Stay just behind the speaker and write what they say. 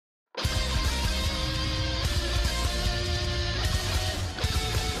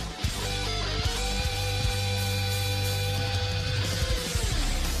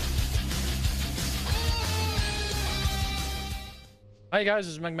Hi guys,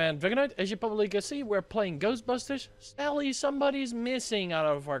 this is McMahon Viganoid. As you probably can see, we're playing Ghostbusters. Sadly, somebody's missing out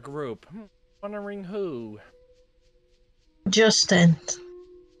of our group. Wondering who? Justin.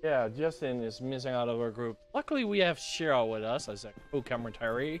 Yeah, Justin is missing out of our group. Luckily, we have Sira with us as a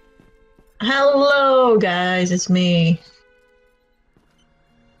co-commentary. Hello, guys. It's me.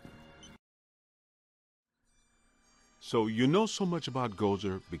 So you know so much about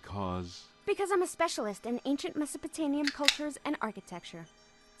Gozer because... Because I'm a specialist in ancient Mesopotamian cultures and architecture.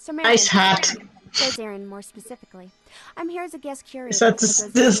 Nice hat. Gozerian, more specifically. I'm here as a guest curator. Is that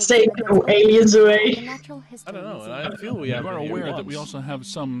the same aliens away? I don't know, and I feel we are aware that we also have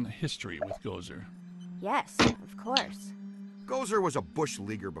some history with Gozer. Yes, of course. Gozer was a bush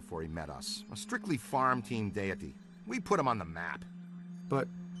leaguer before he met us. A strictly farm team deity. We put him on the map. But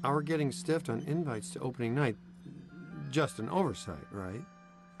our getting stiffed on invites to opening night, just an oversight, right?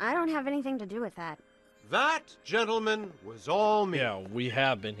 I don't have anything to do with that. That, gentlemen, was all me. Yeah, we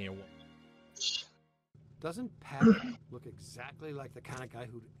have been here. Doesn't Pat look exactly like the kind of guy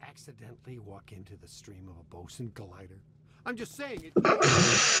who'd accidentally walk into the stream of a bosun glider? I'm just saying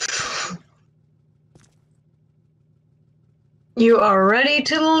it. You are ready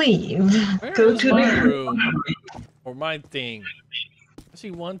to leave. Go to my the room. Or my thing. I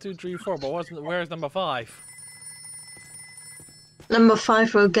see 1, 2, 3, 4, but where's number 5? Number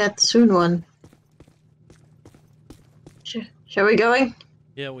 5 will get soon one. Shall we going?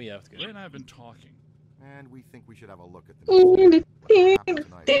 Yeah, we have to go. Ray and I have been talking. And we think we should have a look at the I'll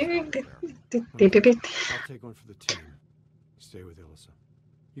take one for the team. Stay with Ilsa.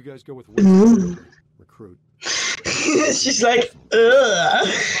 You guys go with recruit. She's like, ugh.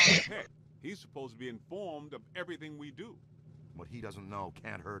 He's supposed to be informed of everything we do. What he doesn't know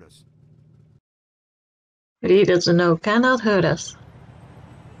can't hurt us. What he doesn't know cannot hurt us.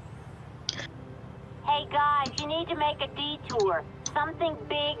 Hey guys, you need to make a detour. Something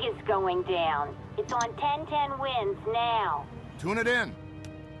big is going down. It's on 1010 Winds now. Tune it in.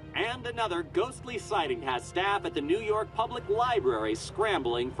 And another ghostly sighting has staff at the New York Public Library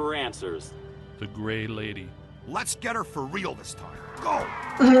scrambling for answers. The Gray Lady. Let's get her for real this time. Go!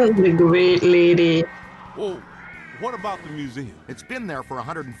 The Great Lady. Whoa, what about the museum? It's been there for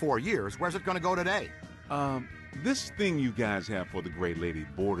 104 years. Where's it going to go today? This thing you guys have for the Great Lady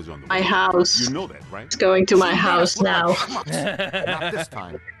borders on the My house. You know that, right? It's going to my house now. Not this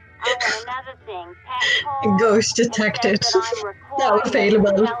time. Oh, and another thing, Pat called Ghost detected. and said that I'm Now recording.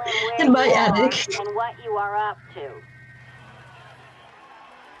 available Tell him where in my you are attic. and what you are up to.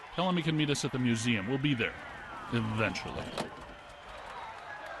 Tell him he can meet us at the museum. We'll be there. Eventually.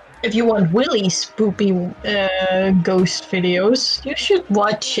 If you want really spoopy ghost videos, you should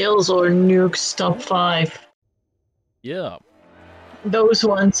watch Chills or Nuke's Top 5. Yeah. Those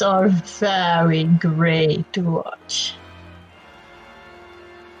ones are very great to watch.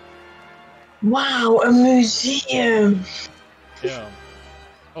 Wow, a museum! Yeah.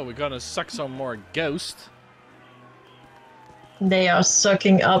 Oh, we're gonna suck some more ghost. They are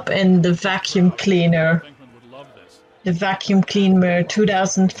sucking up in the vacuum cleaner. The vacuum cleaner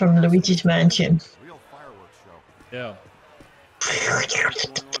 2000 from Luigi's Mansion. Real fireworks show. Yeah. What's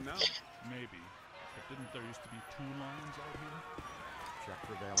going on now? Maybe. But didn't there used to be 2 lions out here? Check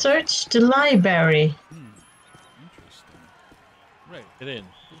for valence. Search the library. Interesting. Ray, Get in.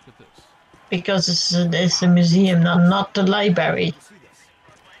 look at this. Because it's a museum, not the library.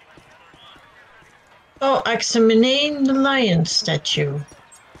 Oh, examining the lion statue.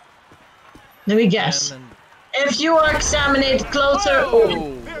 Let me guess. If you are examining it closer...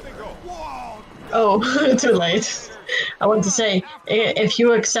 Oh! Oh, too late. I want to say, if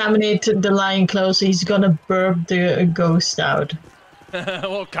you examine the lion closer, he's gonna burp the ghost out.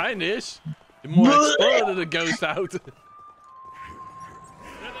 Well, kind is. The more exploded the ghost out.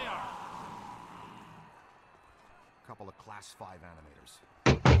 Couple of class 5 animators.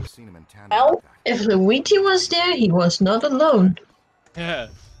 I've seen him in tandem. Well, if Luigi was there, he was not alone. Yeah.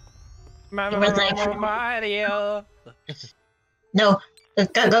 He was like, Mario. no,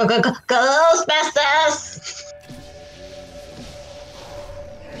 Ghostbusters!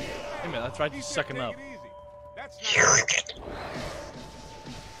 Hey man, that's right, sucking up.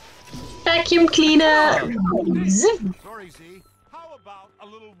 Vacuum cleaner! Zip. Sorry, Z. How about a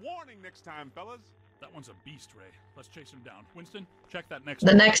little warning next time, fellas? That one's a beast, Ray. Let's chase him down. Winston, check that next The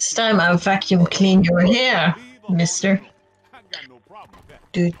one. next time I'll vacuum clean your hair, mister. I've got no problem with that.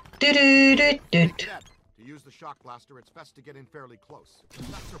 Doot, doot, doot, doot, doot. To use the shock blaster, it's best to get in fairly close.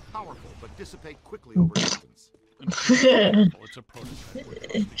 Shots are powerful, but dissipate quickly over distance. It's a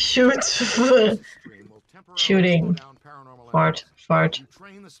prototype. Shoot. Shooting. Fart, fart. You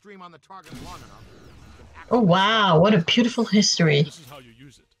train the stream on the target long enough, you can Oh wow, what a beautiful history. This is how you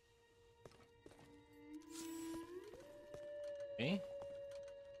use it. Okay.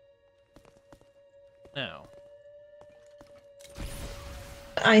 Now.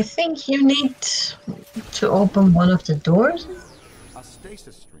 I think you need to open one of the doors. A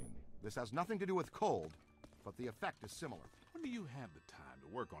stasis stream. This has nothing to do with cold, but the effect is similar. When do you have the time to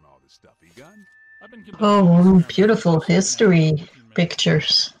work on all this stuff, Egon? I've been Oh, beautiful history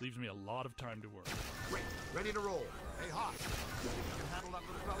pictures. Leaves me a lot of time to work. Great. Ready to roll. Hey, Hawk. You think you can handle that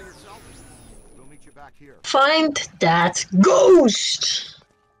little fella yourself? We'll meet you back here. Find that ghost!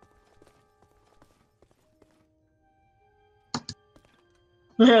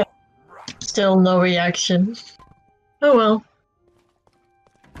 Still no reaction. Oh well.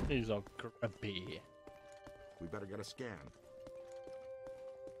 He's all grumpy. We better get a scan.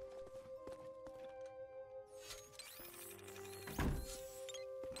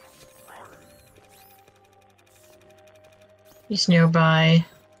 He's nearby.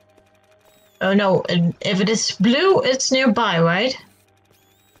 Oh no, and if it is blue, it's nearby, right?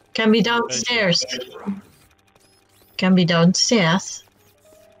 Can be downstairs. Can be downstairs.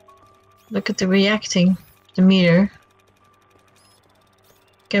 Look at the reacting, the meter.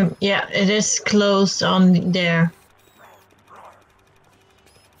 Yeah, it is closed on there.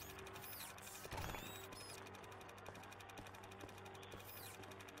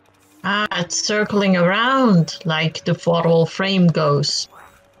 Ah, it's circling around like the throttle frame goes.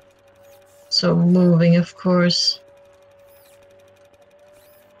 So moving, of course.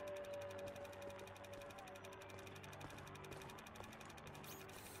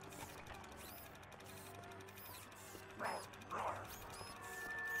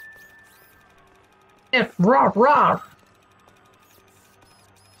 Yeah, roar, roar.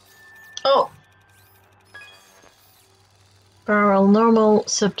 Oh. Paranormal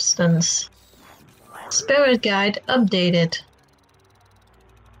substance. Spirit guide updated.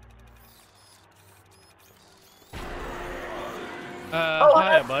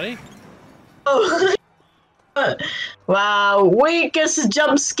 Hiya, buddy. Oh. Wow, weakest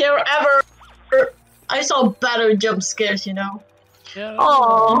jump scare ever. I saw better jump scares, you know. Yeah.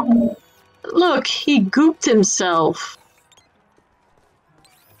 Oh, look, he gooped himself.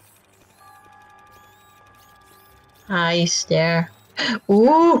 Nice there.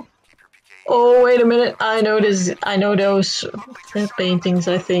 Ooh. Oh, wait a minute. I know this. I know those paintings,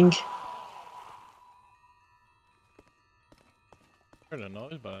 I think. Heard a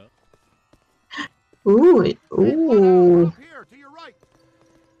noise, but. Ooh. Ooh. Here, to your right.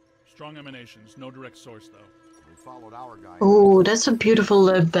 Strong emanations, no direct source though. We followed our guy. Oh, that's a beautiful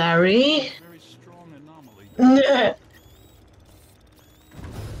berry. Very strong anomaly.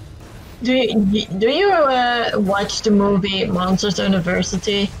 Do you watch the movie Monsters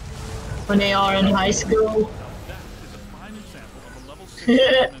University when they are in high school? That is a fine example of a level 6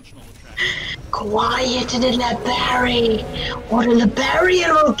 dimensional attraction. Quiet in the library, or the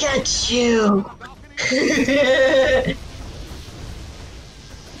librarian will get you.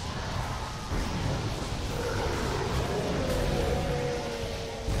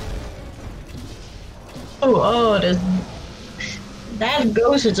 Oh, that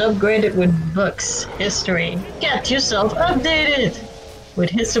ghost is upgraded with books, history. Get yourself updated with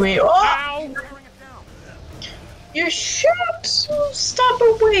history. Oh! Ow! You should stop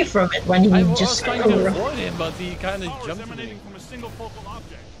away from it when I he was just trying to avoid him, but he kind of Powers jumped me. emanating from a single focal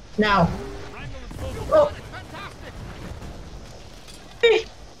object. now. Wrangle its focal Oh, hey,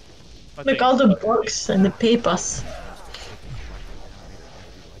 But look, all the books and the papers.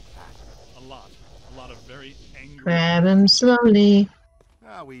 A lot of very angry. Grab him slowly.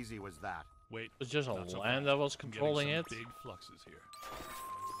 How easy was that? Wait, It's just a not so land fast. that was I'm getting controlling some it. Big fluxes here.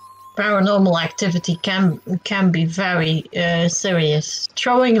 Paranormal activity can be very serious.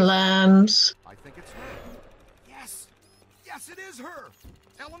 Throwing lamps. I think it's her. Yes! Yes, it is her!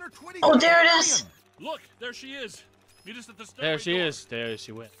 Eleanor Twitty! Oh, there it is. Look, there she is. Meet us at the stairway There she door. is. There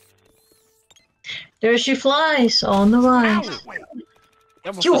she went. There she flies on the right.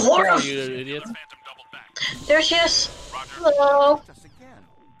 That was You the horror! ball, you idiot. Phantom doubled back. There she is. Hello. Us again.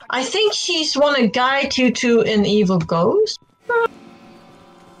 I think she's wanna guide you to an evil ghost.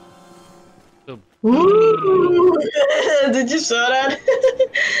 So, Ooh. Did you saw that?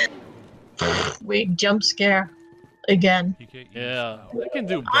 Wait, jump scare again. yeah, I can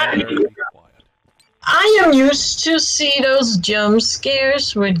do better. I am used to see those jump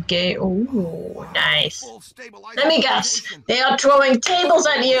scares with gay. Ooh, nice. Full stabilized Let me guess. rotation. They are throwing tables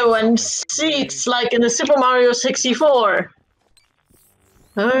at you and seats like in the Super Mario 64.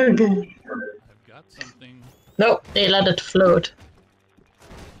 Okay. I've got something. Nope, they let it float.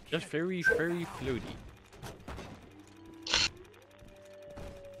 Just very, very floaty.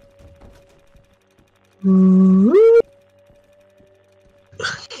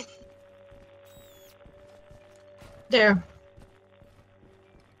 There.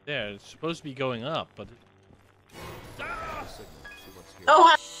 Yeah, it's supposed to be going up, but... Oh,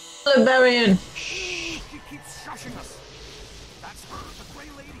 hi, librarian. She keeps shushing us. That's her, the Grey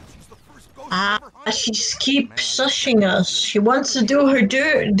Lady. She's the first ghost Ah, ever hunted. she keeps shushing us. She wants to do her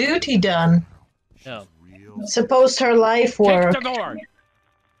duty done. Yeah. Suppose her life work. Kick the door!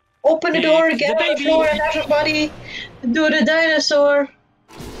 Open the door, Kick get the on the baby. floor, and everybody do the dinosaur.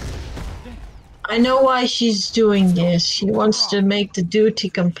 I know why she's doing this. She wants to make the duty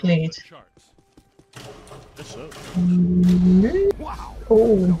complete. Yes, so. Wow.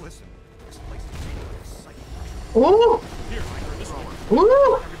 Oh. Now listen, this place is exciting. Ooh. Here, this way.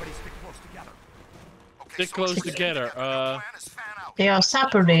 Ooh. Everybody stick close together. Okay, Stick so close what's together. the plan is fan out. They are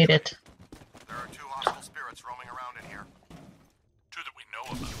separated. There are 2 hostile spirits roaming around in here. 2 that we know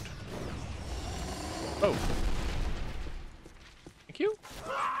about. Oh. Thank you.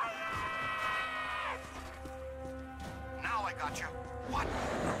 Now I got you. What?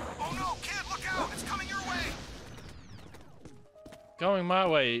 Oh no, kid, look out! It's coming your way. Going my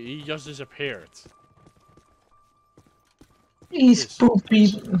way, he just disappeared. He's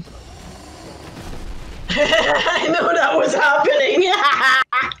poopy. I know that was happening.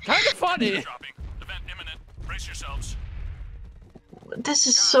 Kind of funny. Dropping. Event imminent. Brace yourselves. This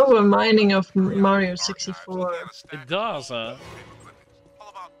is so reminding of Mario 64. It does, huh?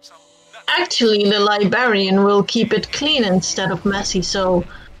 Actually, the librarian will keep it clean instead of messy, so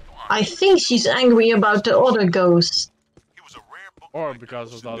I think she's angry about the other ghosts. Or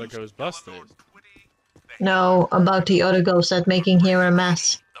because of the other Ghostbusters. No, about the other ghosts that making here a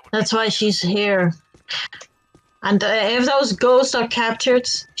mess. That's why she's here. And if those ghosts are captured,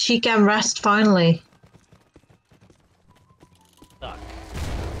 she can rest finally. Stuck.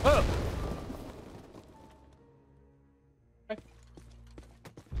 Oh! Okay.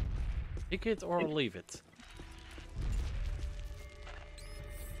 Take it or leave it.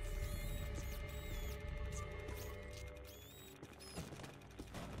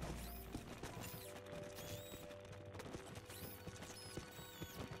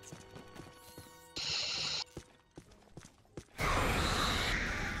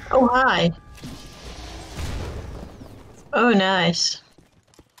 Oh, hi. Oh, nice.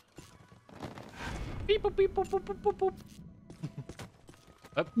 Beep, boop, beep, boop, boop, boop, boop, boop.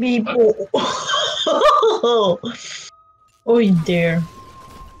 Up, Beep. up. Oh, dear.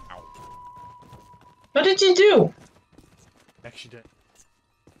 Ow. What did you do? Actually, did.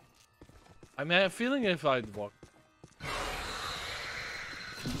 I mean, I have a feeling if I'd walk.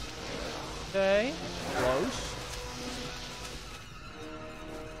 Okay, close.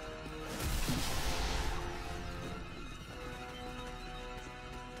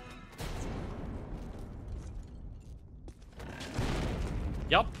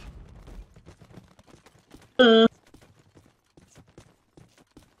 Yup.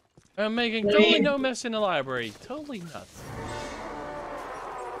 I'm making totally no mess in the library. Totally nuts.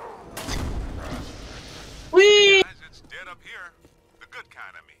 Whee! Guys, it's dead up here. The good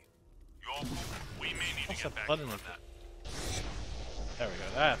kind, I mean. You all cool? We may need What's to the get back button on with that. There we go.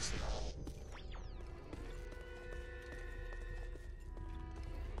 That's the.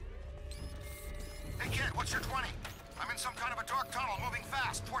 Hey kid, what's your 20? I'm in some kind of a dark tunnel moving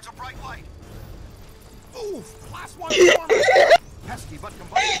fast towards a bright light. Ooh, class 1 performance. Pesky but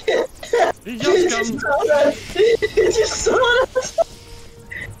combined. He just comes. He just saw us.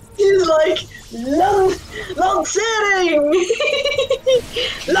 He's like, lancering!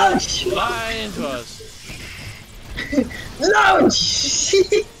 Launch! Fly into us. Launch!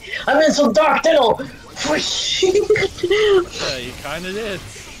 I'm in some dark tunnel. Yeah, you kind of did.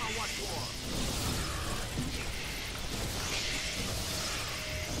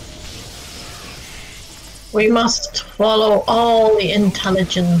 We must follow all the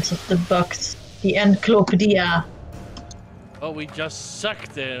intelligence of the books. The encyclopedia. Oh, we just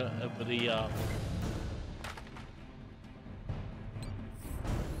sucked the. Now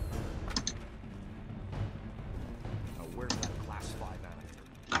where's that class 5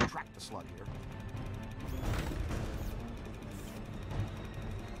 animator? Track the slug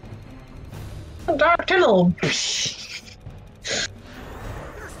here. Dark tunnel. There's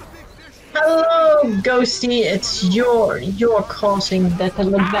the big fish. Hello, Ghosty. It's you're causing that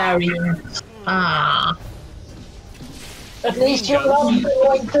librarian. Ah. At least you're not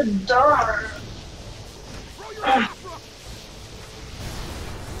going to die. Throw your ass, Brooke.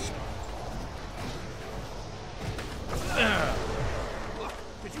 Look,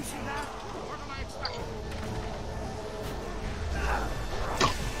 did you see that? More than I expected.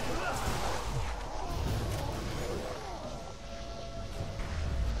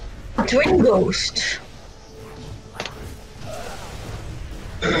 twin ghost.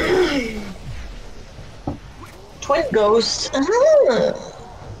 Twin ghost.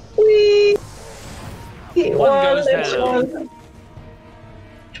 Wee. One goes next down. one.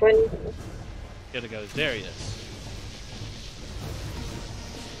 Twin. The other goes Darius.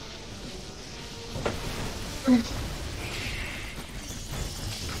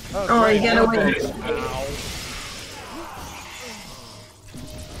 Oh, you gotta win. Ow.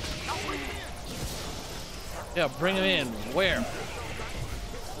 Yeah, bring him in. Where?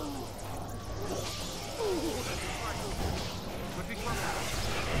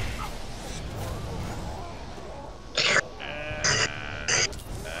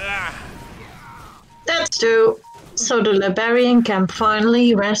 That's true. So the Liberian can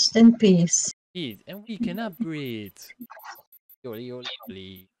finally rest in peace. Eat, and we can upgrade. Yoli, yoli,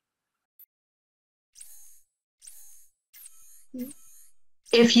 yoli.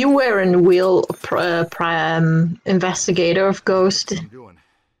 If you were in wheel investigator of Ghost,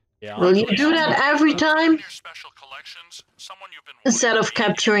 Yeah. will you do that every time? Instead of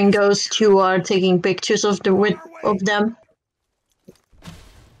capturing ghosts, you are taking pictures of them.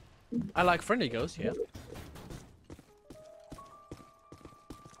 I like friendly ghosts, yeah.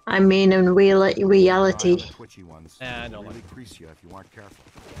 I mean, in reality. Nah, I don't like. Crease you if you aren't careful.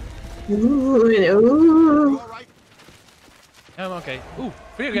 Ooh. I'm okay. Ooh,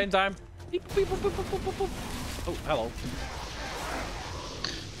 video game time. Beep, beep, boop, boop, boop, boop, boop, boop. Oh, hello.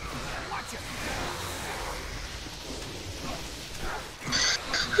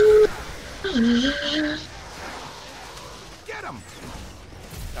 Get him!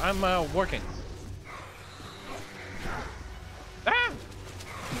 I'm working. Ah!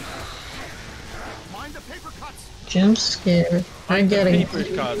 Mind the paper cuts. Jump scare. I'm getting paper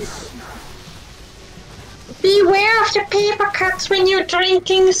cuts. Beware of the paper cuts when you're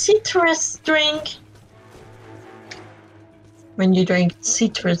drinking citrus drink. When you drink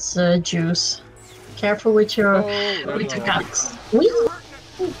citrus juice. Careful with your cuts. Whee!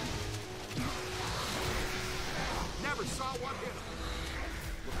 Never saw what hit him.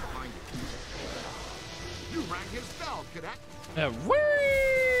 Look behind you. You rang his bell, cadet.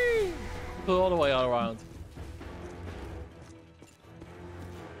 Whee! Go all the way all around.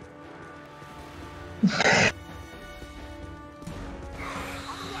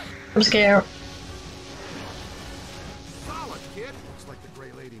 I'm scared. Solid, kid. Looks like the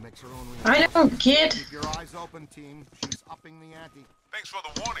Grey Lady makes her own. I don't get. Keep your eyes open, team. She's upping the ante. Thanks for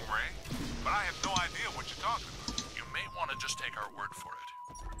the warning, Ray. But I have no idea what you're talking about. You may want to just take our word for it.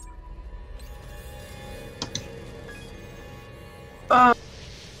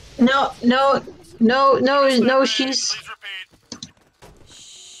 No, she's. Please repeat.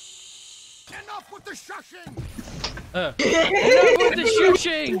 Enough with the shushing! Enough with the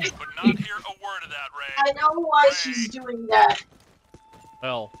shushing! Could not hear a word of that, Ray. I know why she's doing that.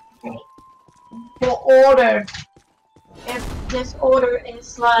 Well. For order. If this order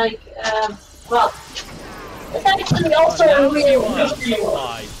is like, well, it's actually also a real issue.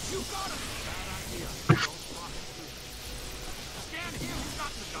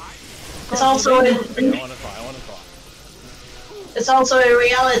 It's also a, it's also a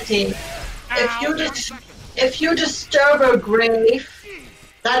reality. If you disturb a grave,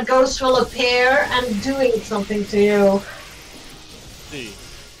 that ghost will appear and doing something to you. See.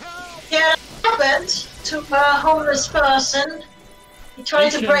 Yeah, it happened to a homeless person. He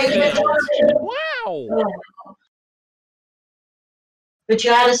tried to break it. Wow! But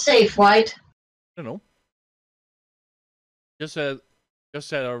you had a safe, right? I don't know. Just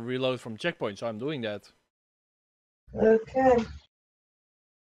said a reload from checkpoint, so I'm doing that. Okay.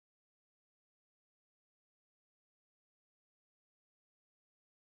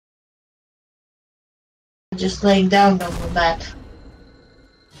 Just laying down on the bed.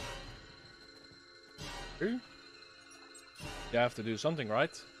 You have to do something,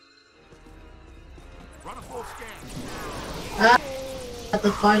 right? Run a full scan. At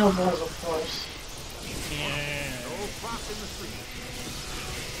the final boss, of course. No crossing the street.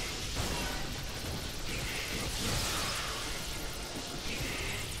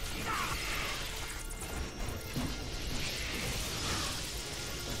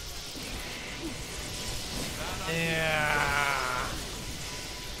 Yeah.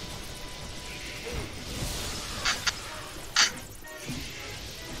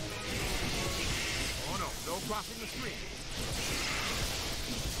 Oh no, no crossing the street.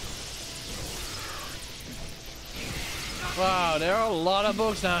 Wow, there are a lot of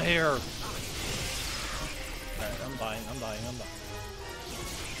books down here. Alright, I'm dying.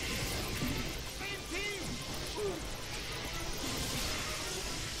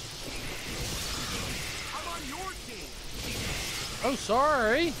 Oh,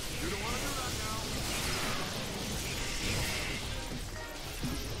 sorry. You don't want to do that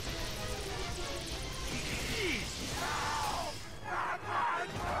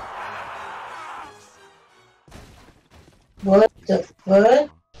now. What the fuck?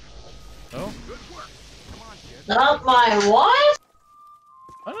 Oh, Good work. Come on, kid. Not my what?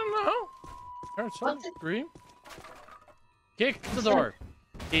 I don't know. Heard some What the- scream. Kick the door.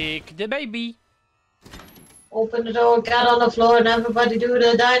 Kick the baby. Open the door, get on the floor, and everybody do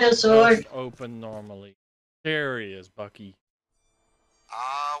the dinosaur. Just open normally. There he is, Bucky.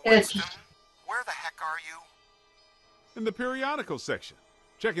 Winston, where the heck are you? In the periodical section.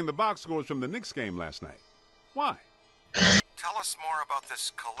 Checking the box scores from the Knicks game last night. Why? Tell us more about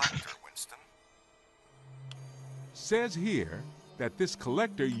this collector, Winston. Says here that this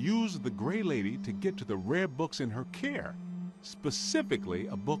collector used the Gray Lady to get to the rare books in her care. Specifically,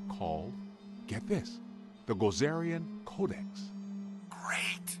 a book called, get this, the Gozerian Codex.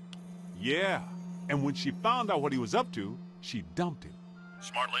 Great. Yeah, and when she found out what he was up to, she dumped him.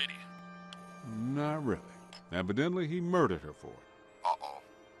 Smart lady. Not really. Evidently, he murdered her for it. Uh-oh.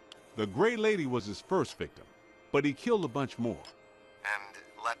 The Gray Lady was his first victim, but he killed a bunch more. And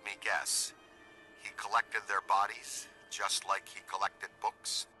let me guess, he collected their bodies just like he collected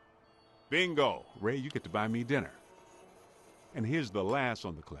books? Bingo! Ray, you get to buy me dinner. And here's the last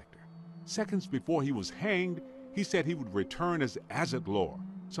on the collector. Seconds before he was hanged, he said he would return as Azatlor,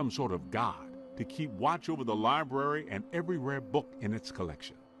 some sort of god, to keep watch over the library and every rare book in its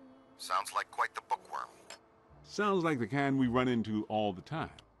collection. Sounds like quite the bookworm. Sounds like the kind we run into all the time.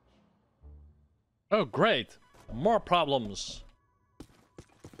 Oh, great. More problems.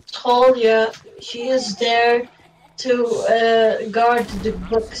 Told you, she is there to guard the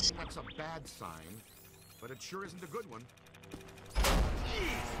books. That's a bad sign, but it sure isn't a good one.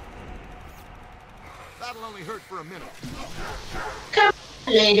 That'll only hurt for a minute. Come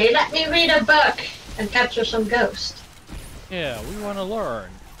on, lady, let me read a book and capture some ghosts. Yeah, we want to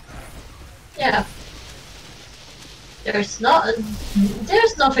learn. Yeah. There's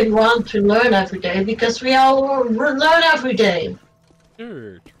nothing wrong to learn every day because we all learn every day.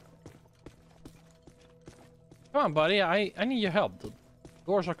 Dude. Come on, buddy. I need your help. The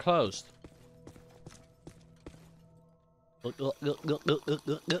doors are closed.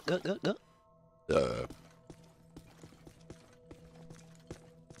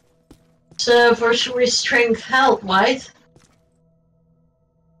 So for restrained help, right?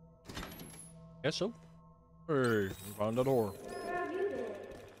 Guess so. Hey, we found the door.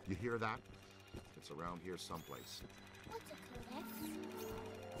 You hear that? It's around here someplace.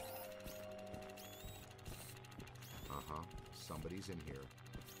 Uh-huh. Somebody's in here.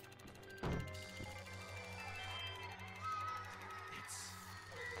 It's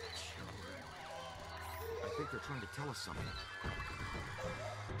children. I think they're trying to tell us something.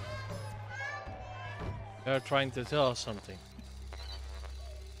 They're trying to tell us something.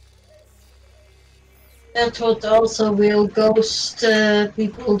 That's what also real ghost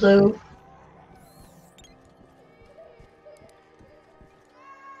people do.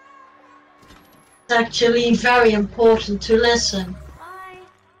 It's actually very important to listen.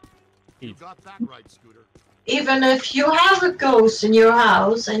 You got that right, Scooter. Even if you have a ghost in your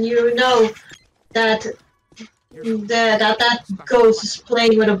house and you know that that ghost is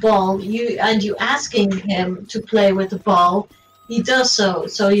playing with a ball, you asking him to play with the ball, he does so.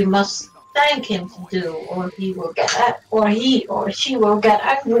 So you must thank him to do, or he or she will get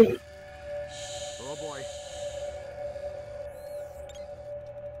angry. Oh boy.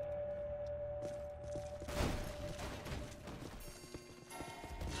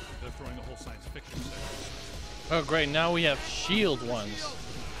 They're throwing the whole science fiction section. Oh, great. Now we have shield ones.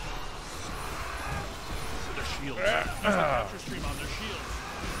 Their shields. Use the capture stream on their shields.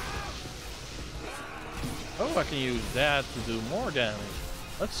 Oh, I can use that to do more damage.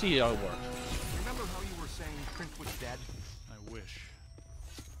 Let's see how it works. Remember how you were saying Print was dead? I wish.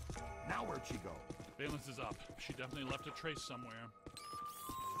 Now where'd she go? Valence is up. She definitely left a trace somewhere.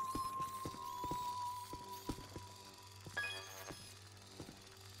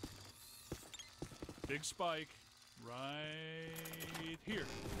 Big spike. Right here.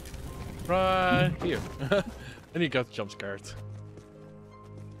 Right here. And he got jump scared.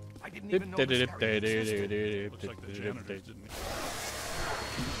 I didn't even know this area existed. Looks like the janitors didn't.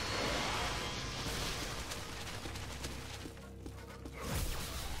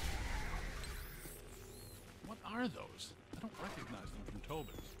 What are those? I don't recognize them from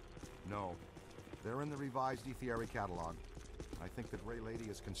Tobin's. No. They're in the revised Ethiary catalog. I think that Gray Lady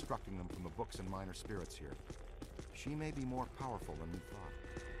is constructing them from the books and minor spirits here. She may be more powerful than we thought.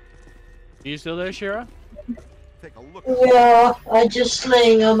 Are you still there, Shira? take a look. Yeah, I just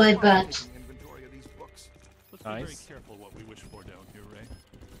laying on my bed. Inventory of these books. Let's be very Nice. careful what we wish for down here, Ray.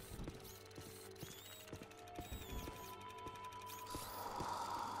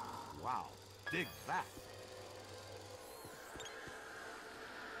 Wow, dig that.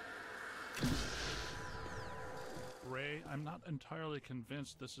 Ray, I'm not entirely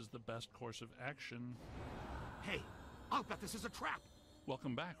convinced this is the best course of action. Hey, I'll bet this is a trap.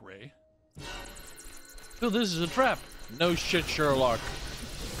 Welcome back, Ray. So this is a trap. No shit, Sherlock.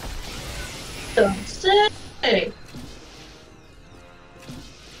 Don't say.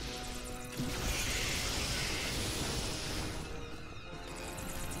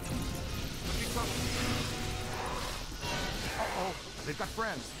 Uh-oh, they've got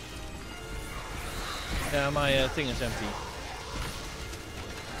friends. Yeah, my thing is empty. I'm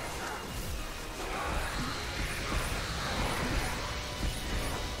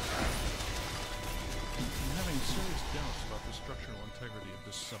having serious doubts about the structural integrity of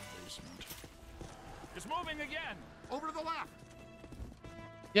this sub-basement. It's moving again! Over to the left.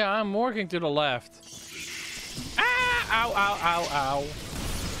 Yeah, I'm working to the left. Ah! Ow, ow, ow, ow.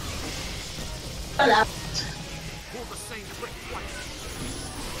 Hello. Pull the same trick twice.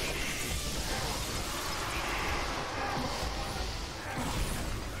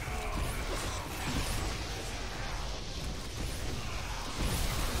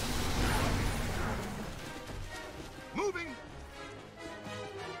 Moving.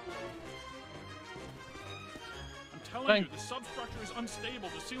 I'm telling Thank- you, the substructure is unstable.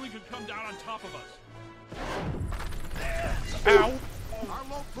 The ceiling could come down on top of us. Ow. Our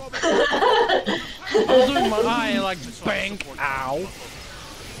low probe. I'm doing my eye like bang. Ow.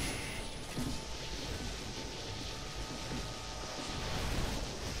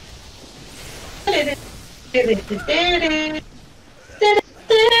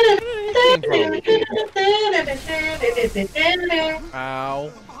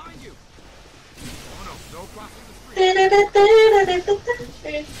 Ow. Behind you. Oh no, no crossing the street.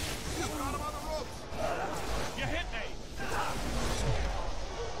 You got him on the ropes. You hit me!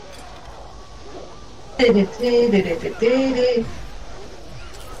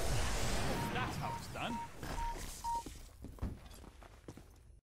 That's how it's done.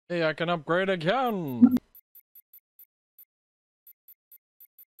 Hey, I can upgrade again.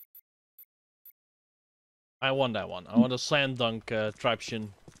 I won that one. I want a slam dunk traption.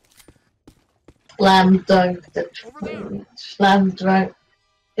 Slam dunk. Slam dunk.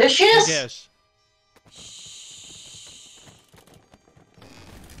 There she is. Yes.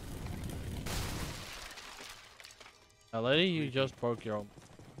 Now, lady, you just broke your own.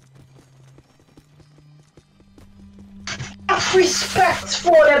 Have respect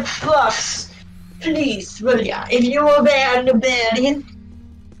for the bucks. Please, will ya? If you obey the bearing.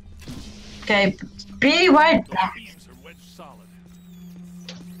 Okay, be right Those back. beams are wedged solid.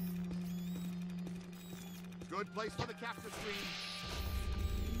 Good place for the capture screen.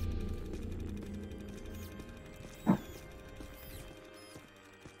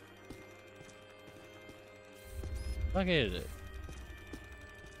 Look at it.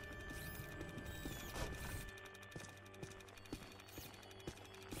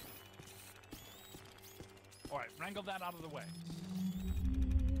 Alright, wrangle that out of the way.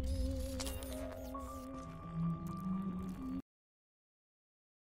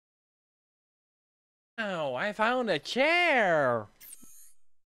 Oh, I found a chair.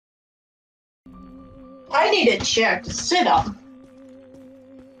 I need a chair to sit on.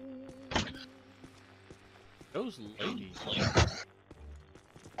 Those ladies.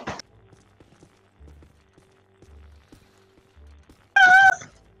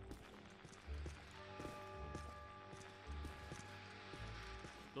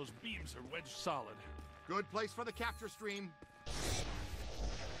 Those beams are wedged solid. Good place for the capture stream.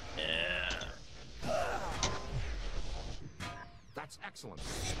 That's excellent.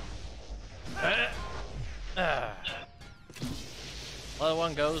 Other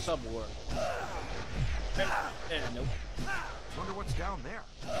one goes upward. Nope. Wonder what's down there.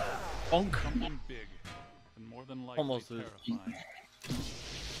 Bonk. Something big, and more than likely Almost terrifying.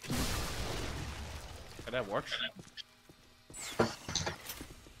 Okay, that works.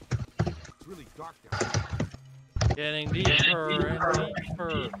 It's really dark down there. Getting deeper and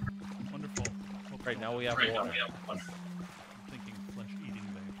deeper. Wonderful. Right now we have water. I'm thinking flesh-eating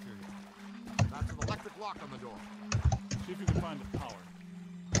bacteria. That's an electric lock on the door. See if you can find the power.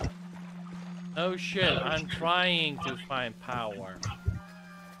 Oh shit, I'm trying to find power.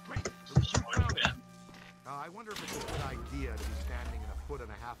 Great. We found it. I wonder if it's a good idea to be standing in a foot and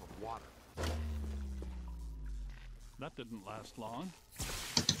a half of water. That didn't last long.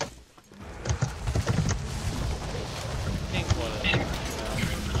 think what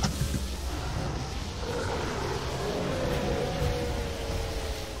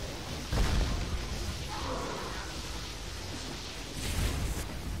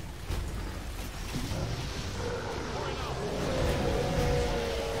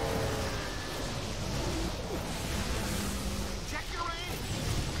Check your aim.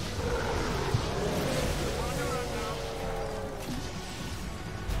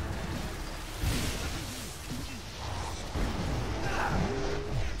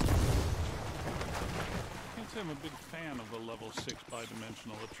 Can't say I'm a big fan of the level 6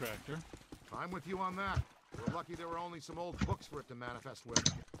 bidimensional attractor. I'm with you on that. We're lucky there were only some old books for it to manifest with.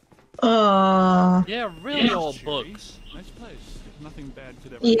 Yeah, really old books. Nice place. Nothing bad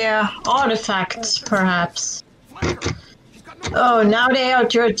could ever Yeah, artifacts, perhaps. Oh, now they are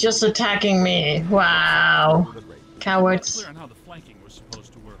just attacking me. Wow. Cowards. Clear on how the flanking was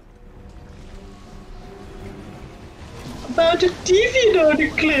supposed to work. About the Deviant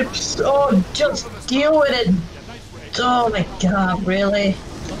eclipse. Oh, just deal with it. Oh my god, really?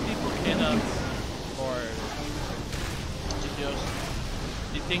 Some people cannot, or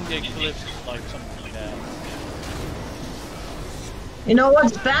they think the eclipse is like something bad. You know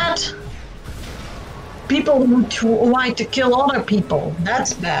what's bad? People who like to kill other people.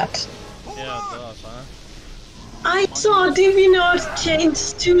 That's bad. Yeah, it does, huh? I saw Deviant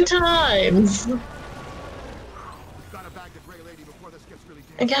change 2 times.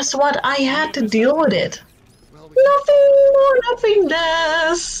 And guess what? I had to deal with it. Nothing more, nothing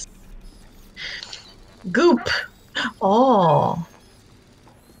less. Goop. Oh.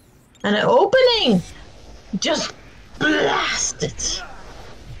 And an opening. Just blast it.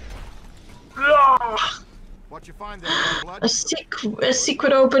 What you find there, blood? A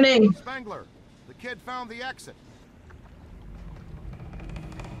secret opening. Spengler, the kid found the exit.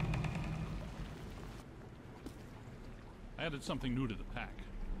 I added something new to the pack.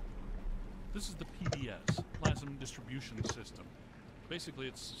 This is the PDS, Plasm Distribution System. Basically,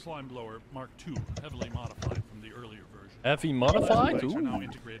 it's Slime Blower Mark II, heavily modified from the earlier version. Heavy modified? Plasma are now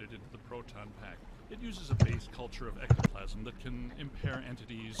integrated into the proton pack. It uses a base culture of ectoplasm that can impair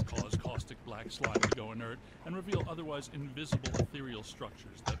entities, cause caustic black slime to go inert, and reveal otherwise invisible ethereal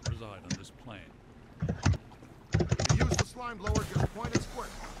structures that reside on this plane. If you use the slime blower, just point and squirt.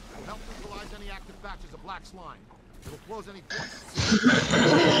 It'll help neutralize any active batches of black slime. It'll close any ports.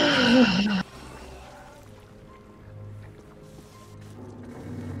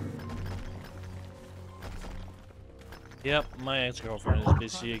 Yep, my ex-girlfriend is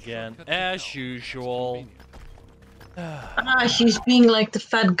busy again, as usual. She's being like the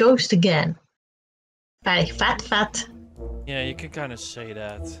fat ghost again. Fat. Yeah, you can kind of say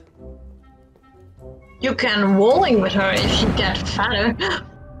that. You can walling with her if she gets fatter.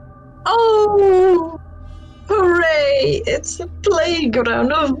 Oh! Hooray! It's a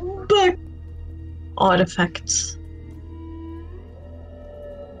playground of bug artifacts.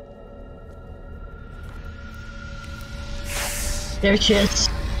 There she is.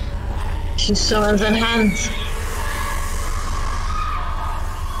 She summons in hands.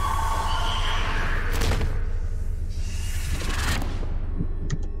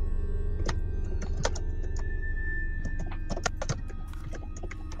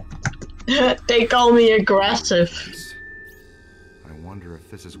 They call me aggressive. I wonder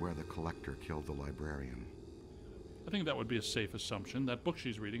if this is where the collector killed the librarian. I think that would be a safe assumption. That book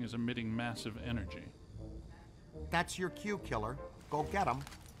she's reading is emitting massive energy. That's your cue, killer. Go get him.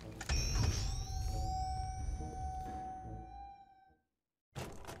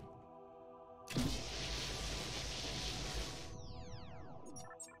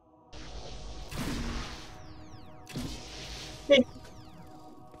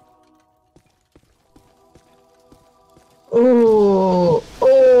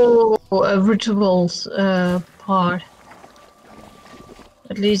 A rituals part.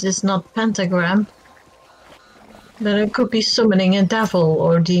 At least it's not pentagram. Then it could be summoning a devil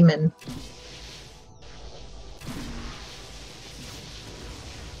or demon.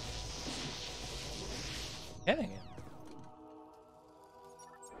 Getting it.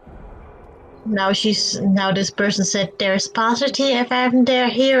 Now this person said there's positive and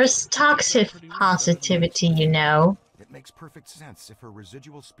here is toxic positivity, you know. It makes perfect sense if her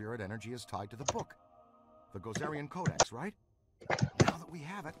residual spirit energy is tied to the book. The Gozerian Codex, right? Now that we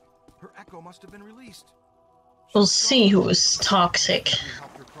have it, her echo must have been released. We'll see who is toxic.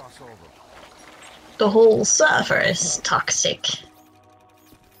 The whole server is toxic.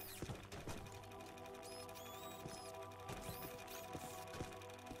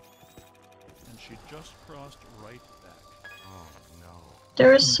 And she just crossed right back. Oh no.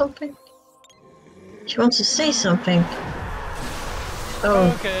 There is something. She wants to say something.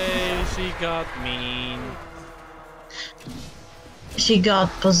 Oh. Okay, she got mean. She got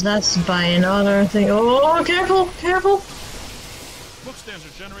possessed by another thing. Oh, careful, careful! Book stands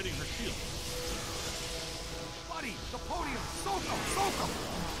are generating her shield. Buddy, the podium! Soak them! Soak them!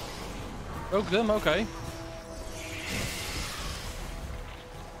 Broke them, okay.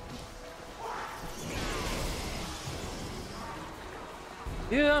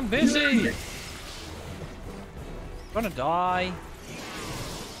 Yeah, I'm busy! Gonna die.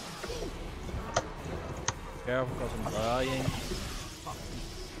 Careful, because I'm dying.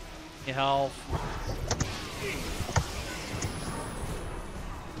 Need help.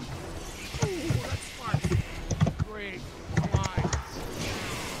 Ooh, that's fun! Great! Come on!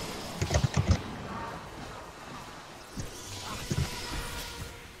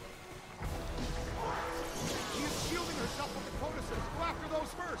 She is shielding herself with the codices! Go after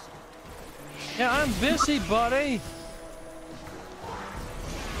those first! Yeah, I'm busy, buddy!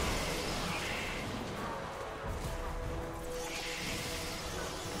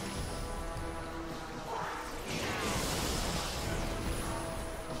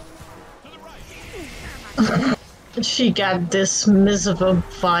 She got dismissive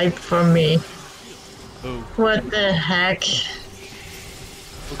vibe from me. Ooh. What the heck?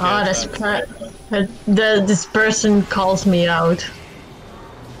 Okay, This person calls me out.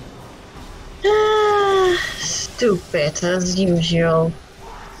 Stupid as usual.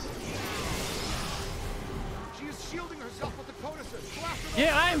 She is shielding herself with the codices! Go after those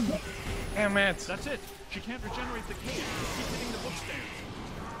Yeah, I'm... Damn it. That's it. She can't regenerate the cage. Keep hitting the book stands.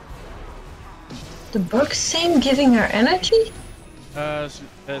 The book same giving her energy? She's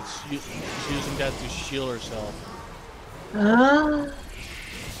using that to shield herself. Ah.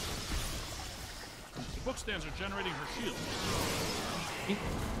 The book stands are generating her shield.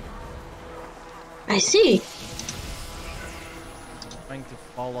 I see. Trying to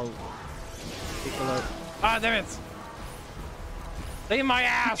follow. Particular. Ah, damn it! Stay my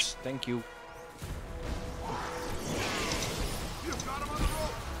ass! Thank you. You've got him on the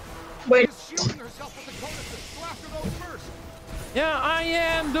rope! Wait. She is shielding herself with the codices! Go after those first! Yeah, I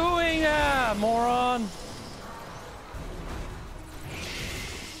am doing that, moron!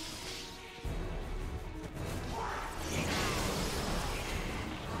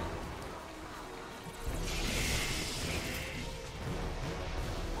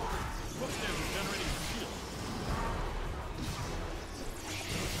 Book stands are generating her shield.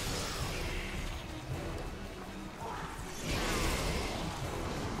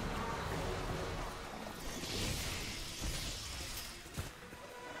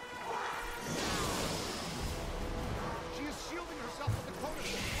 She is shielding herself with the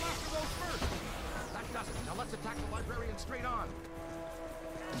codices! Go after those first! That does it! Now let's attack the librarian straight on!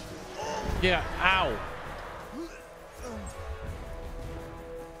 Yeah, ow!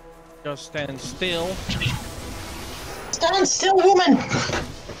 Just stand still. Stand still, woman! Keep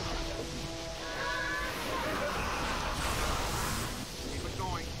it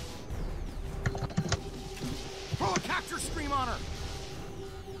going. Throw a capture stream on her!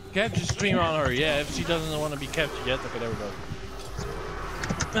 Capture stream on her, yeah, if she doesn't want to be captured yet. Okay, there we go.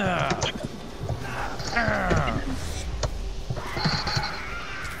 Ah. Ah.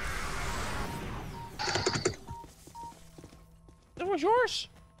 That was yours?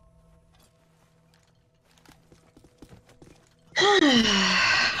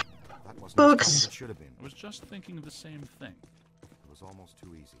 That wasn't Books. as it should have been. I was just thinking the same thing. It was almost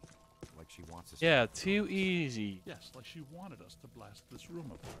too easy. Like she wants us Yeah, to too easy. Yes, like she wanted us to blast this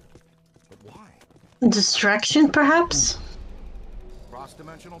room apart. But why? Distraction, perhaps?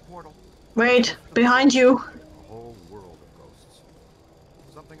 Cross-dimensional portal. Wait, behind you. A whole world of ghosts.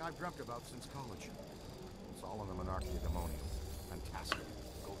 Something I've dreamt about since college. It's all in the Monarchia Demonium. Fantastic.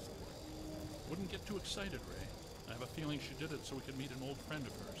 Ghost world. Wouldn't get too excited, Ray. I have a feeling she did it so we could meet an old friend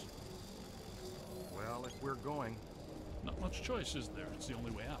of hers. Well, if we're going, Not much choice, is there? It's the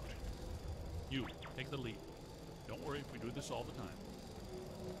only way out. You, take the lead. Don't worry, we do this all the time.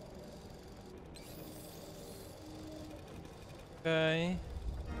 Okay.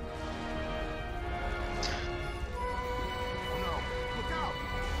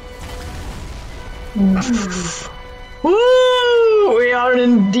 Woo! We are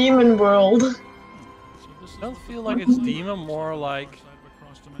in demon world. I don't feel like it's demon, more like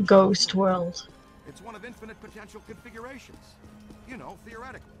Ghost world. it's one of infinite potential configurations. You know,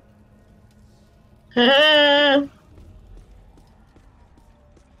 theoretically. Ah.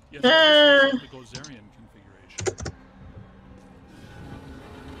 Yes, this is the Gozerian configuration.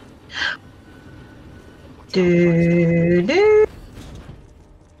 Do do.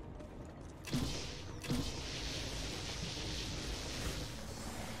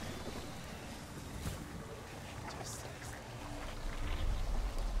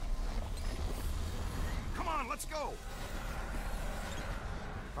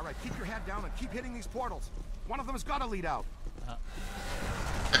 All right, keep your head down and keep hitting these portals. One of them has got to lead out.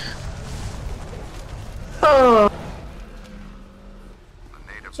 Oh.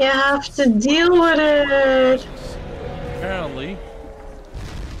 You have to deal with it. Apparently.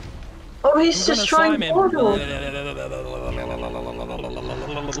 Oh, he's destroying portals.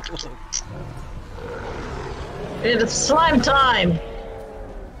 It's slime time.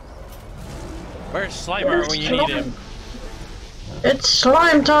 Where's Slimer when you need him? It's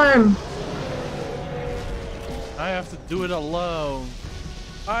slime time. I have to do it alone.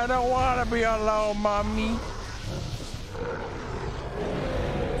 I don't want to be alone, mommy.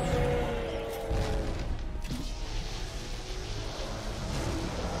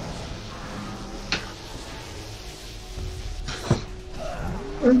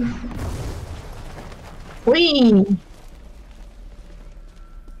 Whee!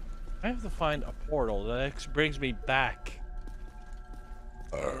 I have to find a portal that brings me back.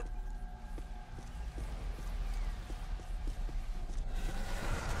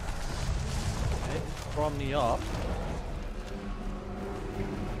 From the up.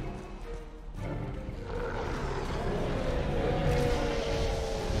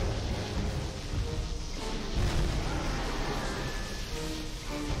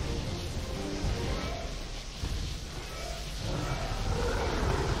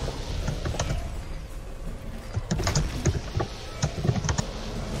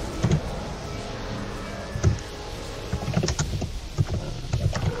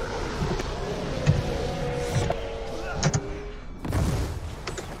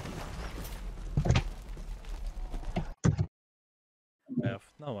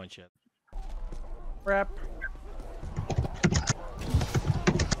 No one yet. Crap.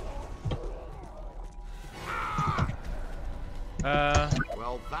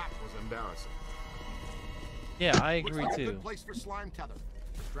 Well, that was embarrassing. Yeah, I agree Looks like a too. good place for slime tether.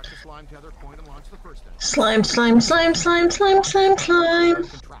 Direct the slime tether, point and launch the first end. Slime, slime, slime, slime, slime, slime, slime.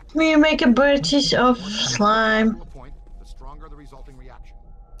 We make a British of slime. Point, the stronger the resulting reaction.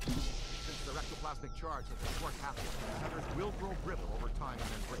 Since the ectoplasmic charge has a short half-life, tethers will grow brittle over time and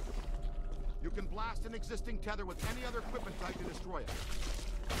then break. You can blast an existing tether with any other equipment type to destroy it.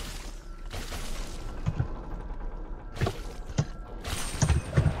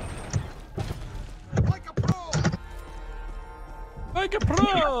 Like a pro! Like a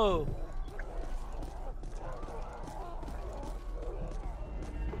pro!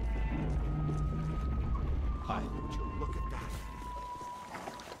 Hi. Would you look at that?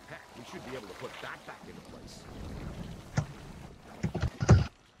 Heck, we should be able to put that back into place.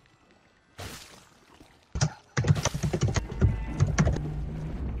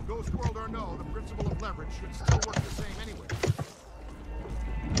 Ghost World or no, the principle of leverage should still work the same anyway.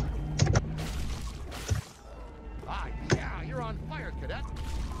 Ah, yeah, you're on fire, Cadet.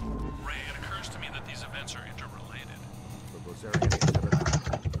 Ray, it occurs to me that these events are interrelated. The Blazarian exhibit,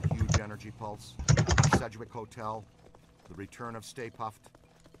 the huge energy pulse, Sedgwick Hotel, the return of Stay Puffed.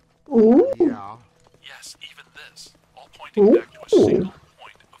 Ooh. Yeah. Yes, even this, all pointing back to a single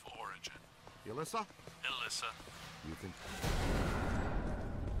point of origin. Alyssa? Alyssa. You think...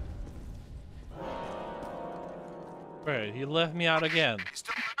 Wait, he left me out again. He's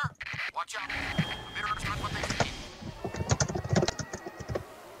still there? Watch out. The mirrors aren't what they seem.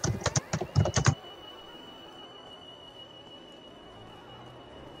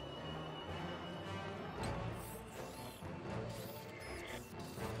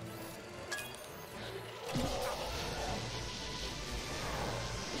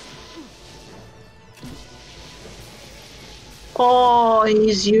 Oh,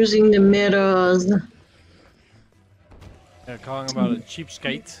 he's using the mirrors. They're calling him about a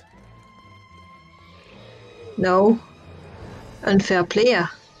cheapskate. No. Unfair player.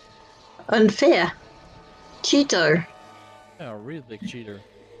 Unfair. Cheater. Yeah, a really big cheater.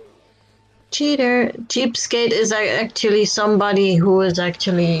 Cheater. Cheapskate is actually somebody who is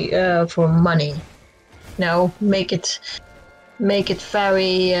actually for money. No, make it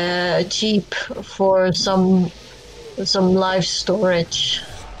very cheap for some live storage.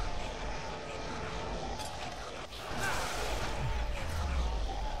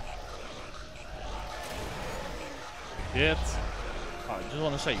 Get. I just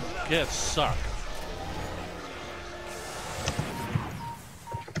want to say, get sucked.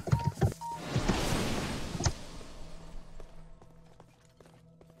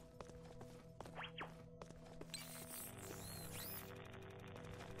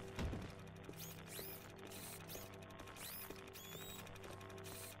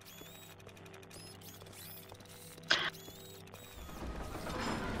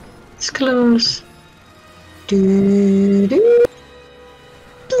 It's close. Do, do,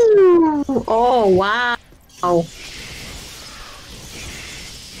 Oh, wow. Okay,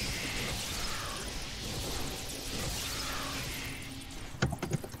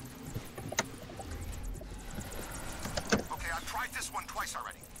 I've tried this one twice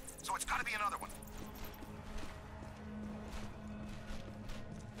already, so it's gotta be another one.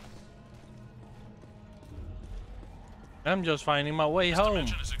 I'm just finding my way home.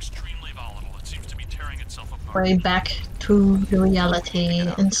 This dimension is extremely volatile. It seems to be tearing itself apart. Way back to reality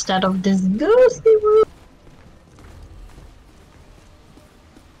instead of this ghostly room.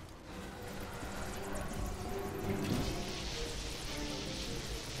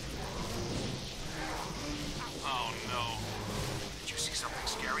 Oh no. Did you see something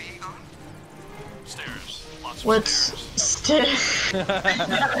scary, Egon? Stairs. Lots of What's stairs.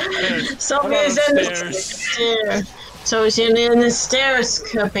 Something is in the stairs. So it's in the stairs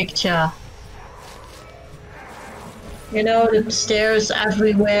picture. You know, the stairs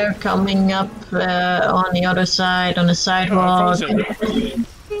everywhere coming up on the other side, on the sidewalk. Kind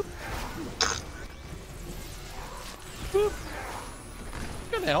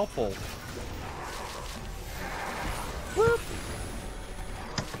of helpful.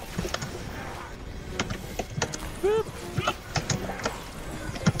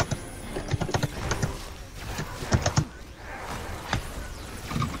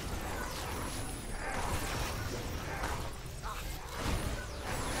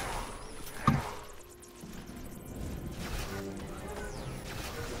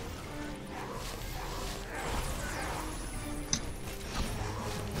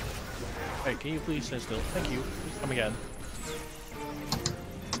 Hey, can you please stay still? Thank you. Please come again. The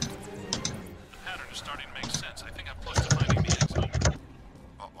pattern is starting to make sense. I think I'm close to finding the exit.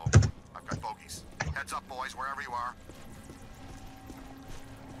 Uh-oh. I've got bogeys. Heads up, boys, wherever you are.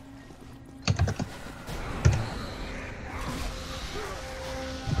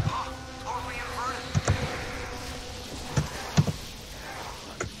 Totally inverted.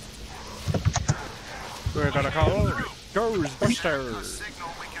 We're gonna call A Ghostbusters. signal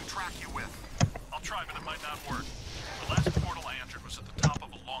we can track you with. I'll try, but it might not work. The last portal I entered was at the top of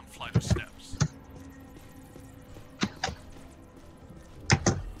a long flight of steps.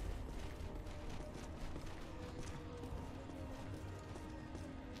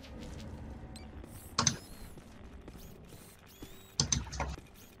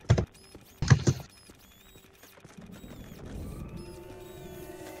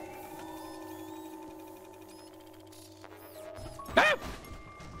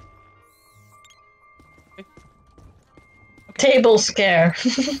 Table scare.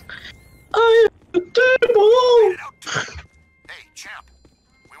 I am the table! Hey, champ.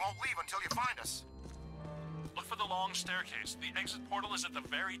 We won't leave until you find us. Look for the long staircase. The exit portal is at the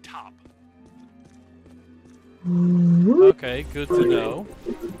very top. Okay, good to know.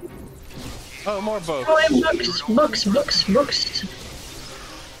 Oh, more books. Oh, books.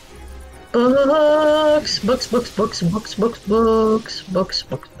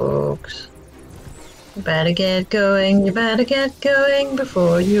 Books. You better get going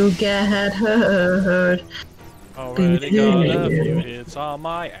before you get hurt. Already got a few hits on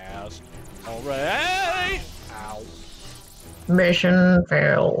my ass. Already! Ow. Mission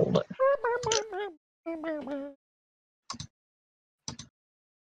failed.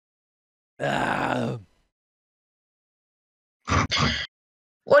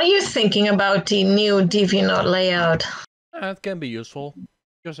 What are you thinking about the new DeviantArt layout? That can be useful.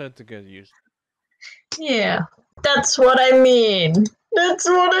 Just had to get used. Yeah, that's what I mean.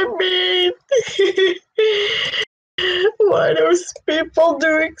 Why are those people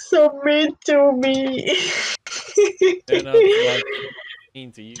doing so mean to me? They're not like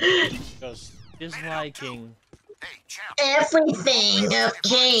mean to you, just disliking. Everything have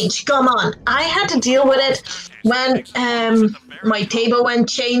changed. Come on, I had to deal with it when my table went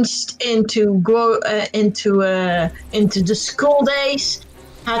changed into the school days.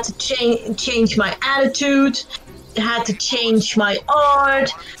 Had to change my attitude. Had to change my art.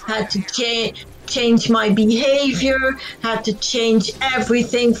 Had to change my behavior. Had to change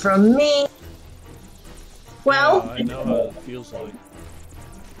everything from me. Well, yeah, I know how it feels like.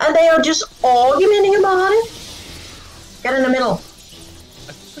 And they are just arguing about it. Get in the middle.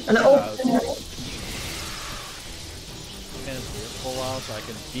 And pull out so I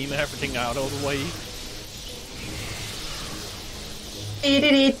can beam everything out of the way.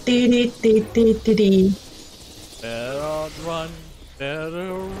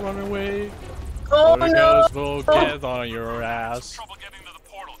 Better run away. Oh or the no! ghost will get on your ass. Trouble getting to the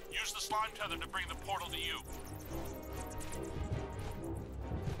portal. Use the slime tether to bring the portal to you.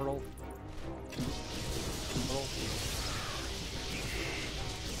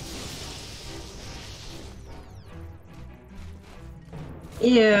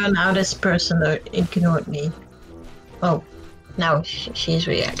 Yeah, now this person ignored me. Oh, now she's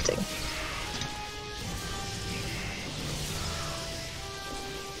reacting.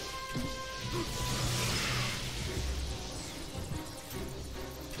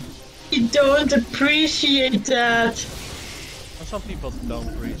 You don't appreciate that. Some people don't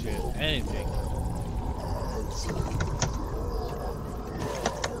appreciate anything.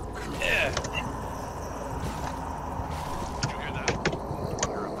 Yeah. Did you hear that? I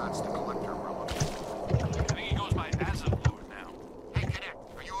wonder if that's the collector relic. I think he goes by Acid Lord now. Hey, Cadet,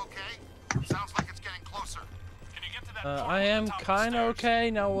 are you okay? Sounds like it's getting closer. Can you get to that? I am kind of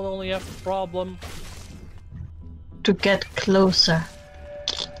okay. Now we'll only have a problem to get closer.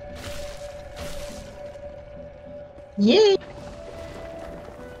 Yay!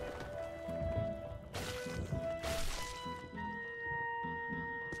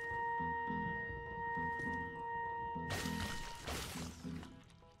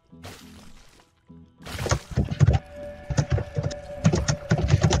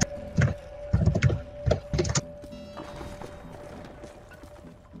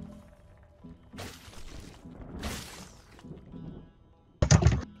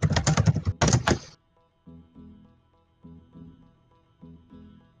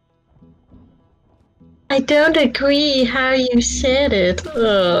 I don't agree how you said it.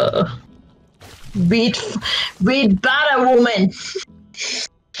 Read better, woman.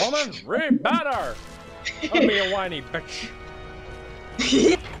 Woman, read better. Don't be a whiny bitch.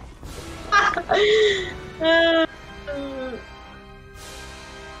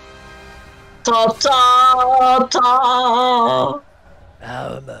 Ta ta ta.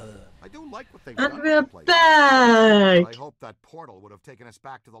 I do like what they've done. And we're back. I hope that portal would have taken us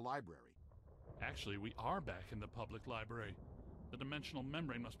back to the library. Actually, we are back in the public library. The dimensional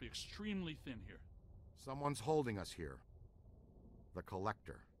membrane must be extremely thin here. Someone's holding us here. The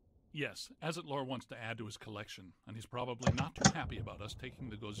collector. Yes, Azitlor wants to add to his collection, and he's probably not too happy about us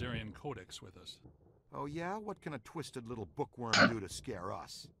taking the Gozerian Codex with us. Oh yeah? What can a twisted little bookworm do to scare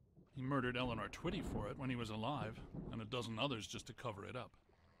us? He murdered Eleanor Twitty for it when he was alive, and a dozen others just to cover it up.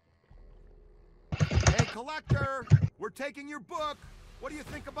 Hey, collector! We're taking your book! What do you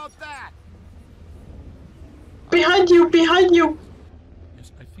think about that? Behind you! Behind you!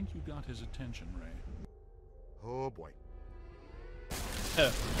 Yes, I think you got his attention, Ray. Oh boy.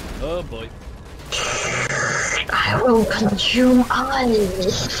 Oh boy. I will consume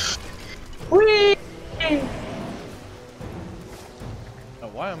eyes. Whee! Oh,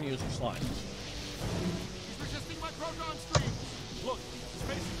 why am I using slime? He's resisting my proton stream! Look,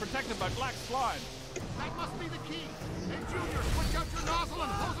 space is protected by black slime. That must be the key! Hey, Junior, switch out your nozzle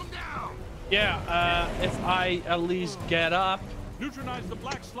and hose him down! Yeah, if I at least get up. Neutralize the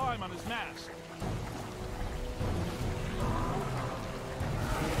black slime on his mask.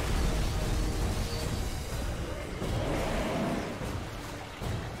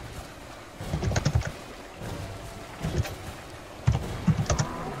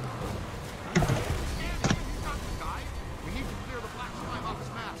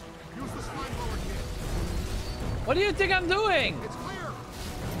 What do you think I'm doing? It's clear!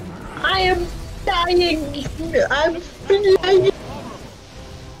 I am dying! I'm dying!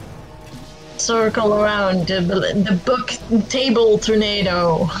 Circle around the book table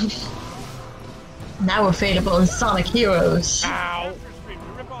tornado. Now available in Sonic Heroes. Ow!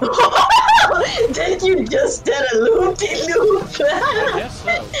 Did you just did a loop-de-loop? I guess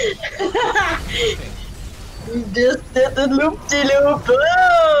so. You just did the loop-de-loop.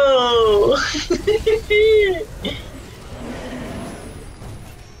 Oh!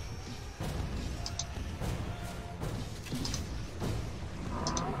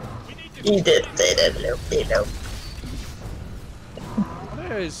 You did the loop-de-loop.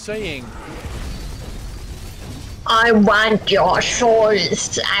 What are you saying? I want your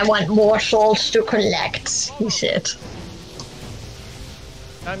souls. I want more souls to collect, he said.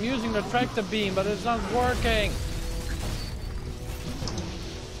 I'm using the tractor beam, but it's not working.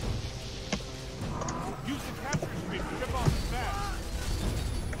 Use the capture stream to rip off his mask.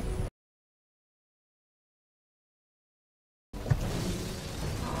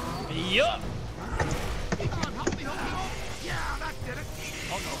 Yup. Come on, help me, help me, help! Yeah, that did it!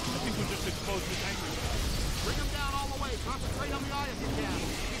 Oh no, I think we just exposed his anger. Bring him down all the way. Concentrate on the eye if you can.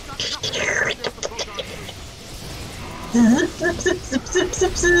 He's got enough to pierce the proton stream. Zip, zip, zip, zip,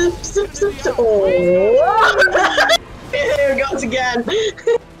 zip, zip, zip, zip. Oh! Here it goes again.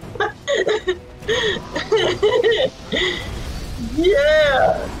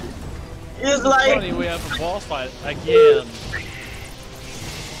 Yeah! It's like... Funny, we have a boss fight again.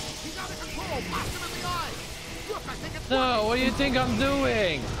 He's out of control. Blast him in the eye. Look, I think it's No, what do you think I'm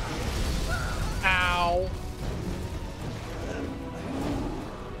doing? Ow.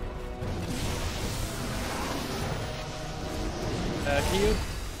 You?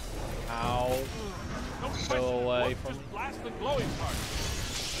 Ow. Go away from me. Blast the glowing part.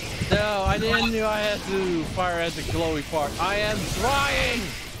 No, I didn't know I had to fire at the glowy part. I am trying!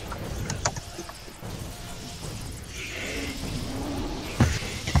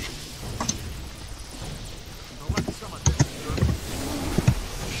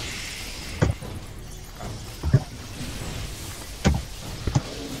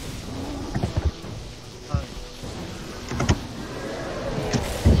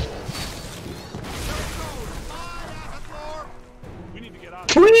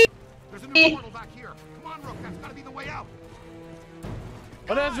 There's a new portal back here. Come on, Rook, that's gotta be the way out.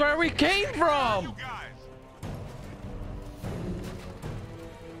 But that's where we came from!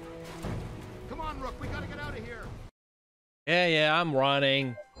 Come on, Rook, we gotta get out of here. Yeah, I'm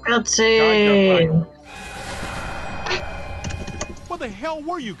running. Cutscene. Where the hell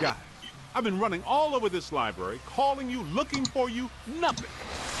were you guys? I've been running all over this library, calling you, looking for you, nothing.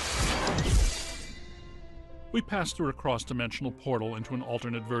 We passed through a cross-dimensional portal into an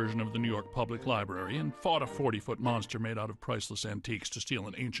alternate version of the New York Public Library and fought a 40-foot monster made out of priceless antiques to steal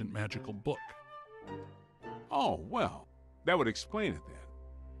an ancient magical book. Oh, well, that would explain it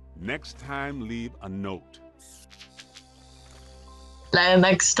then. Next time, leave a note.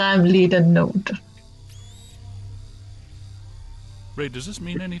 Next time, leave a note. Ray, does this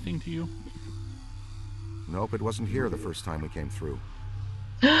mean anything to you? Nope, it wasn't here the first time we came through.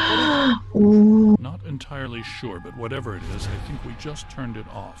 Not entirely sure, but whatever it is, I think we just turned it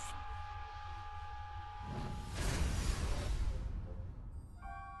off.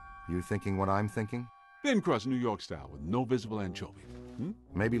 You thinking what I'm thinking? Thin crust New York style with no visible anchovy.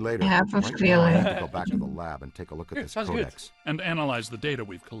 Maybe later. I have a Right now, feeling. I need to go back to the lab and take a look at this Sounds codex. good. And analyze the data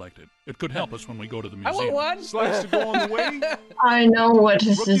we've collected. It could help us when we go to the I museum. want one! Slice to go on the way? I know what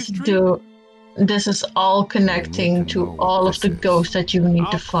this Rookie's is treat? do. This is all connecting to to know what all of this the is. ghosts that you need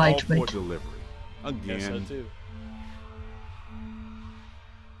I'll to fight call for with. delivery. Guess so Again. too.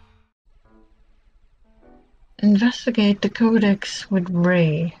 Investigate the codex with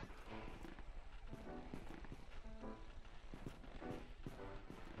Ray.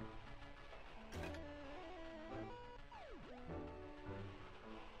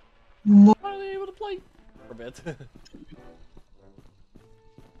 Finally able to play for a bit.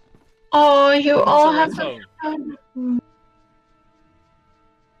 Oh, you all have What's to.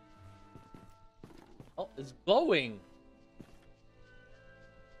 Oh, it's glowing.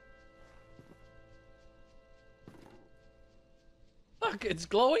 Look, it's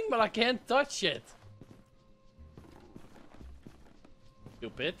glowing, but I can't touch it.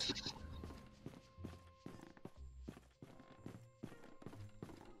 Stupid.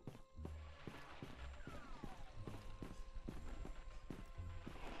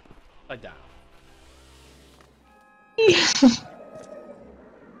 Lie down.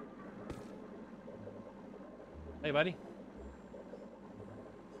 Hey, buddy.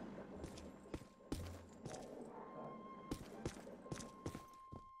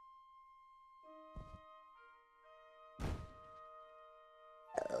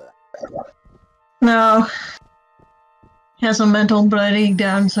 No. He has a mental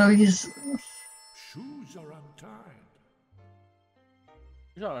breakdown, so he's. Shoes are untied.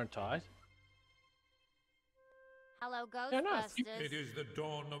 These aren't tied. Hello, They're not. Ghostbusters. It is the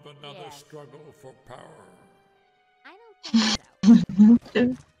dawn of another Yes. struggle for power. I don't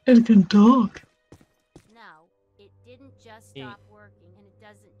think so. It can talk. No, it didn't just Yeah. stop working, and it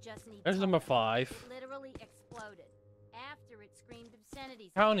doesn't just need. There's number toning. 5. It literally exploded after it screamed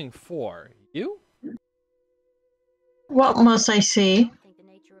obscenities. Counting 4. You? What must I see? I don't think the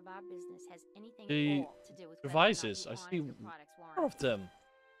nature of our business has anything The at all to do with whether or not devices. you I honor see your product's 4 warranty. of them.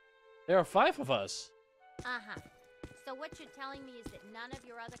 There are 5 of us. Uh-huh. So what you're telling me is that none of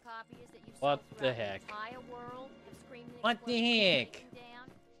your other copies that you've What sold the throughout heck? the entire world have screamed and What the exploded and heck? taken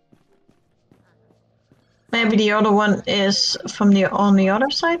down? Maybe the other one is from the on the other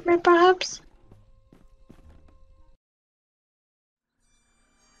side, maybe perhaps?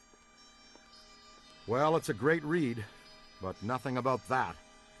 Well, it's a great read, but nothing about that.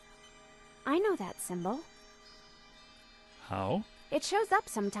 I know that symbol. How? It shows up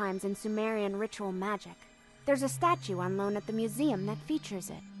sometimes in Sumerian ritual magic. There's a statue on loan at the museum that features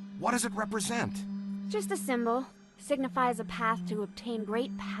it. What does it represent? Just a symbol. Signifies a path to obtain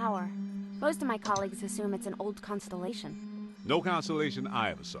great power. Most of my colleagues assume it's an old constellation. No consolation I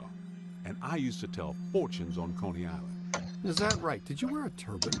ever saw. And I used to tell fortunes on Coney Island. Is that right? Did you wear a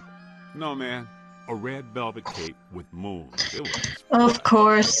turban? No, man. A red velvet cape with moons. It was Of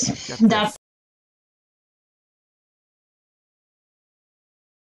course. Get That this.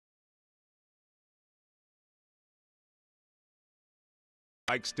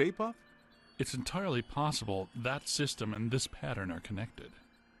 Like Stay Puft? It's entirely possible that system and this pattern are connected.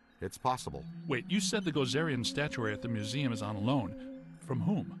 It's possible. Wait, you said the Gozerian statuary at the museum is on loan. From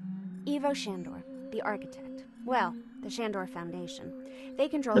whom? Ivo Shandor, the architect. Well, the Shandor Foundation. They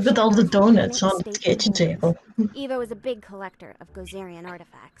control Look at all the Shandor's donuts infinite on the estates and kitchen holdings. table. Ivo is a big collector of Gozerian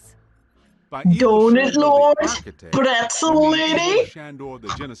artifacts. By Ivo Donut Shandor, the Lord, architect, pretzel you mean Ivo lady. Shandor, the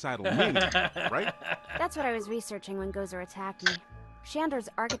genocidal maniac, right? That's what I was researching when Gozer attacked me. Shandor's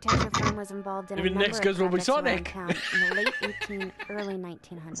architecture firm was involved in a Maybe number next of goes will be projects around Sonic. town in the late early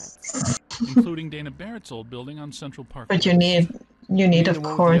 1900s. Including Dana Barrett's old building on Central Park. But you need of The one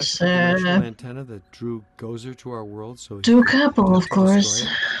with course, the extra-dimensional antenna that drew Gozer to our world, so he do could couple, of potentially course.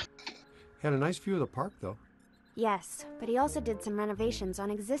 destroy it. He had a nice view of the park, though. Yes, but he also did some renovations on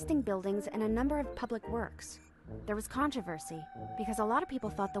existing buildings and a number of public works. There was controversy, because a lot of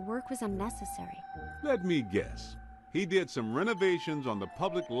people thought the work was unnecessary. Let me guess. He did some renovations on the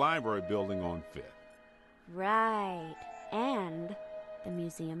public library building on Fifth. Right. And the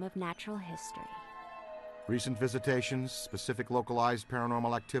Museum of Natural History. Recent visitations, specific localized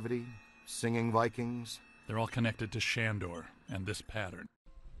paranormal activity, singing Vikings. They're all connected to Shandor and this pattern.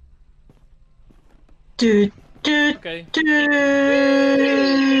 Do, do, Okay. do.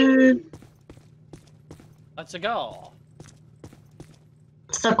 Let's go.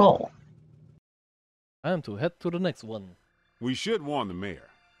 It's the goal. Time to head to the next one. We should warn the mayor.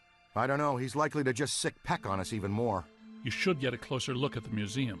 I don't know, he's likely to just sick peck on us even more. You should get a closer look at the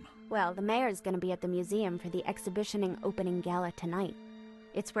museum. Well, the mayor's gonna be at the museum for the exhibitioning opening gala tonight.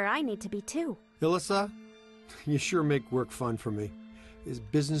 It's where I need to be too. Ilissa, you sure make work fun for me. Is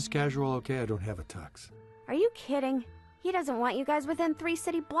business casual okay? I don't have a tux. Are you kidding? He doesn't want you guys within 3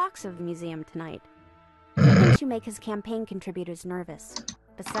 city blocks of the museum tonight. He thinks you make his campaign contributors nervous.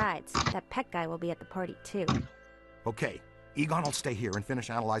 Besides, that Peck guy will be at the party too. Okay, Egon will stay here and finish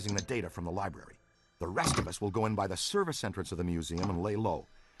analyzing the data from the library. The rest of us will go in by the service entrance of the museum and lay low.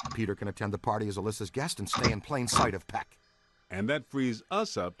 Peter can attend the party as Alyssa's guest and stay in plain sight of Peck. And that frees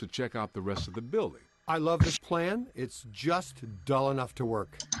us up to check out the rest of the building. I love this plan. It's just dull enough to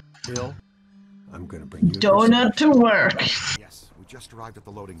work. Bill, I'm gonna bring you Donut to work. Yes, we just arrived at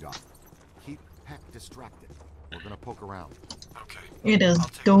the loading dock. Keep Peck distracted. We're gonna poke around. Okay. It is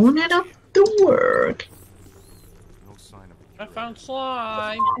donut up to work. No sign of I found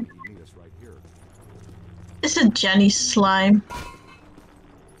slime. you meet us right here. This is Jenny slime.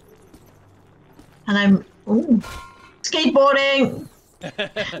 And I'm ooh, skateboarding.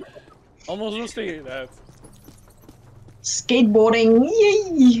 Almost was thinking that. Skateboarding,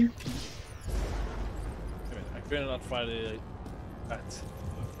 yay! I could not find a rat.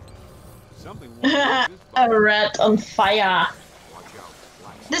 Something A rat on fire.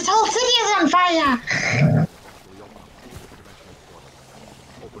 This whole city is on fire.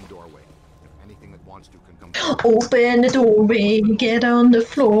 Open doorway. If anything that wants to can come. Open the doorway, get on the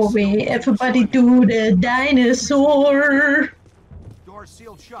floorway. Everybody do the dinosaur. Door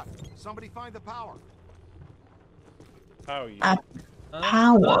sealed shut. Somebody find the power. How are you?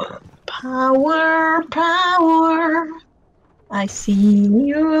 Power, power, power. I see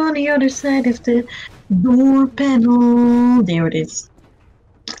you on the other side of the door panel. There it is.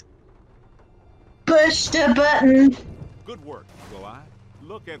 Push the button. Good work, Eagle Eye.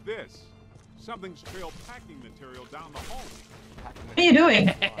 Look at this. Something's trailed packing material down the hall. What are you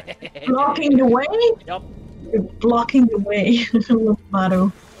doing? Blocking the way? Yup. You're blocking the way.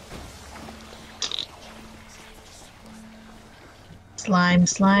 Motto. Slime,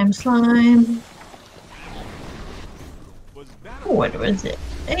 slime, slime. Oh, what was it?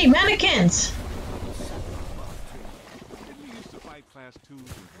 Hey, mannequins! Didn't we used to fight class 2s and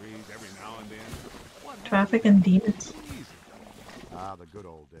 3s every now and then? What Traffic and demons. Ah, the good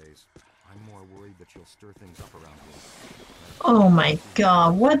old days. I'm more worried that you'll stir things up around here. Oh my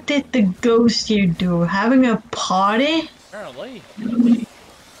god, what did the ghost here do? Having a party? Apparently.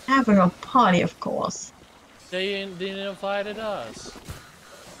 Having a party, of course. They didn't invite us.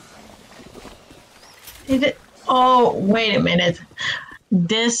 Is it? Oh, wait a minute.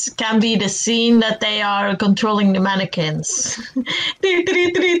 This can be the scene that they are controlling the mannequins.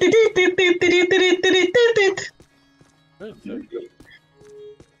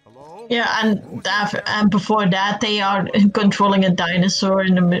 Yeah, and before that they are controlling a dinosaur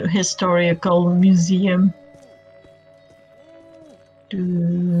in a historical museum.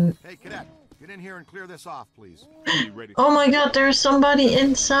 Hey, cadet, get in here and clear this off, please. Oh my god, there's somebody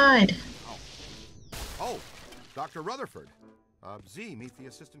inside. Oh, Dr. Rutherford. Z, meet the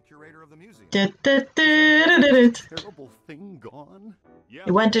assistant curator of the museum. Terrible thing gone. Yeah.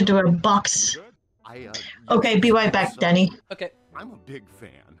 He went into a box. I Okay, be right back, Danny. Okay. I'm a big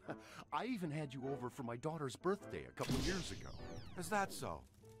fan. I even had you over for my daughter's birthday a couple of years ago. Is that so?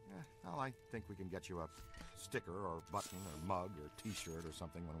 Yeah, well, I think we can get you a sticker or button or mug or t-shirt or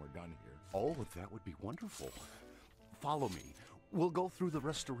something when we're done here. Oh, that would be wonderful. Follow me. We'll go through the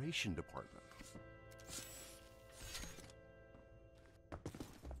restoration department.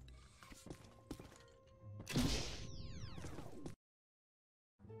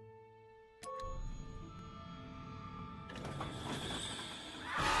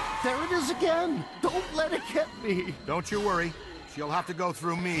 There it is again! Don't let it get me! Don't you worry. She'll have to go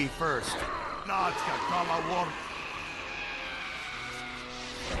through me first. No, it's got all I want.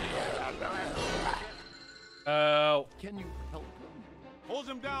 Oh. Can you help him? Hold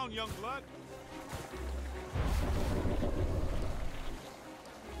him down, young blood.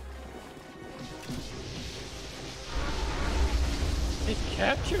 It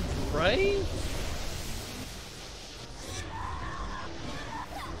captured Ray?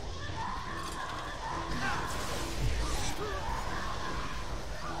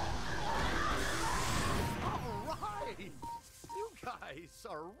 Guys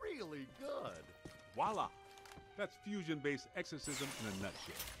are really good. Voila! That's fusion-based exorcism in a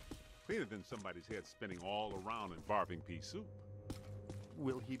nutshell. Cleaner than somebody's head spinning all around in barbing pea soup.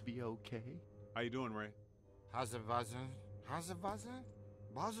 Will he be okay? How you doing, Ray? How's it buzzer?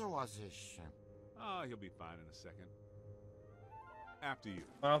 Buzzer was his shit. Oh, he'll be fine in a second. After you.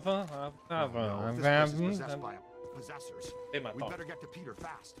 No, this place is possessed by possessors. We better get to Peter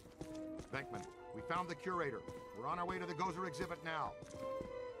fast. Venkman, we found the curator. We're on our way to the Gozer exhibit now.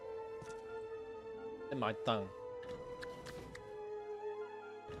 In my tongue.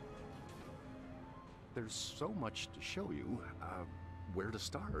 There's so much to show you. Where to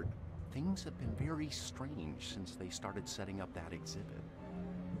start? Things have been very strange since they started setting up that exhibit.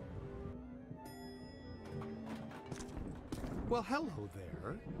 Well, hello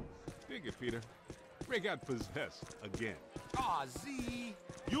there. Dig it, Peter. Ray got possessed again. Aw, Z!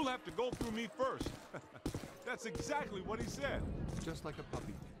 You'll have to go through me first. That's exactly what he said. Just like a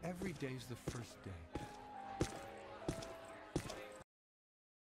puppy. Every day's the first day.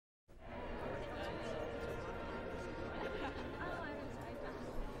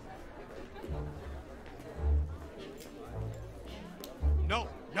 No,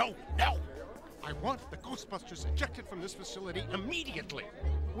 no, no! I want the Ghostbusters ejected from this facility immediately!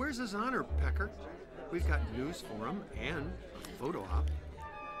 Where's his honor, Pecker? We've got news for him and a photo op.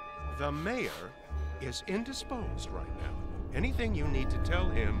 The mayor is indisposed right now. Anything you need to tell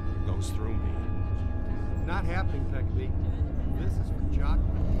him goes through me. Not happening, Peckby. This is for Jock.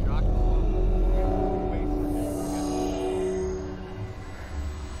 Wait for him.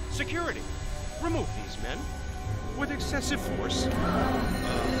 Security! Remove these men. With excessive force.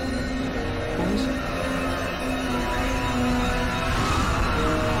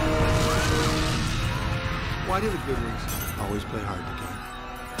 Why do the good ones always play hard to get?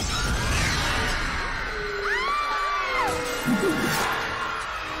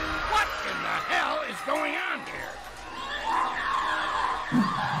 What in the hell is going on here?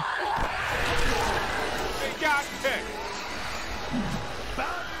 They got picked.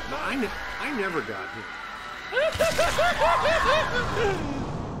 I never got here.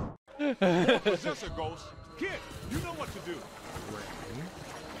 Possessor ghost. Kid, you know what to do. Well, I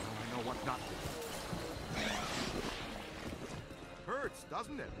know what not to do. Hurts,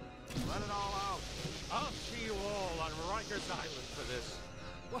 doesn't it? Let it all out. I'll see you all on Rikers Island for this.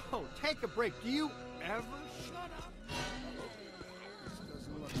 Whoa, take a break. Do you ever shut up? This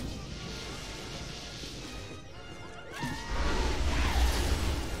doesn't look...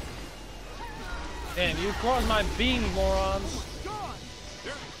 Damn, you crossed my beam, morons. God!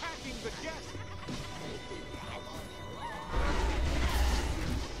 They're attacking the guest.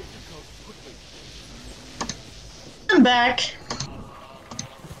 I'm back.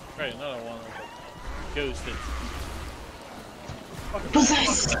 Great, another one. Ghosted.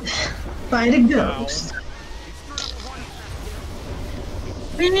 Possessed by the ghost.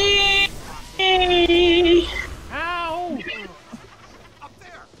 Ow! Up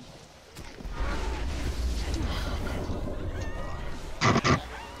there!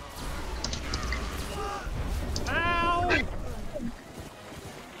 Ow!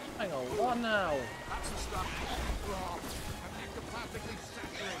 Hang on, what now? That's the stuff. Raw and ectoplasmically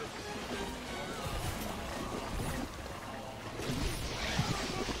saturated.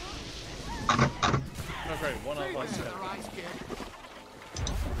 Oh great, one of us. Their eyes, kid.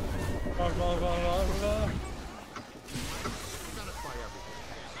 Satisfy everything.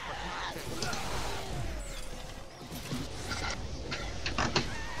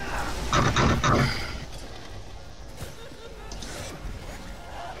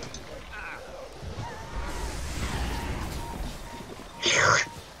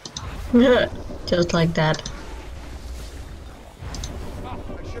 Just like that. I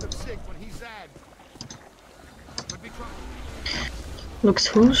should have sigged when he zagged. Could be trouble. Looks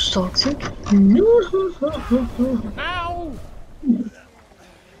who's toxic. Ow!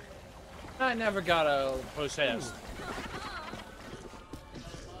 I never got a possessed.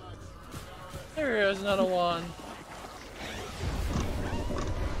 There is another one.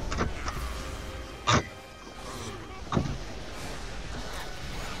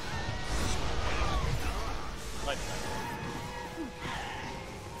 Like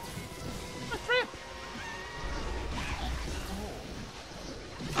a trip.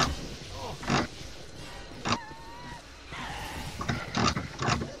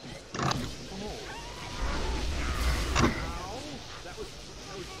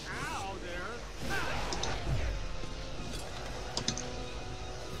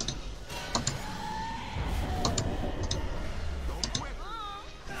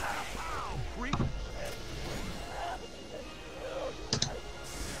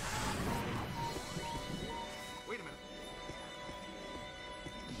 Wait a minute.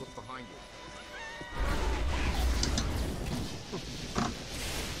 Look behind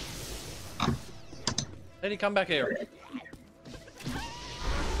you. Lady, come back here.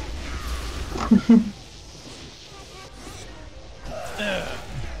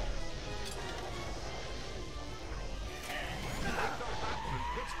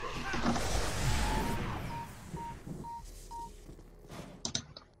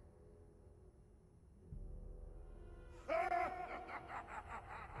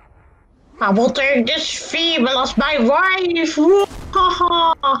 I will take this female as my wife.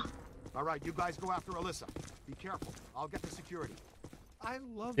 Woo-ha-ha. All right, you guys go after Alyssa. Be careful. I'll get the security. I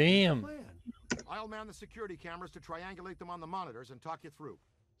love Damn. this plan. I'll man the security cameras to triangulate them on the monitors and talk you through.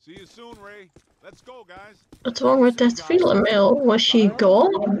 See you soon, Ray. Let's go, guys. What's wrong with that female? Was she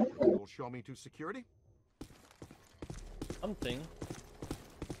gone? You'll show me to security? Something.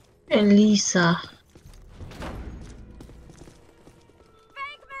 And Lisa.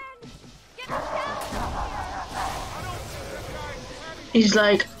 He's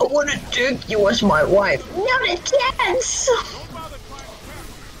like, I wanna take you as my wife. Not a chance!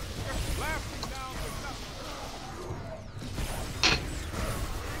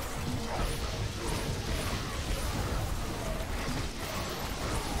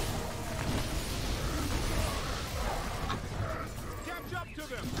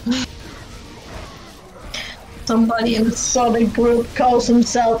 Somebody in the Sonic group calls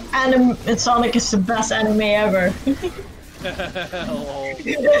himself Sonic is the best anime ever. Oh,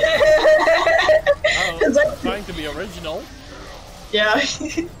 trying to be original. Yeah.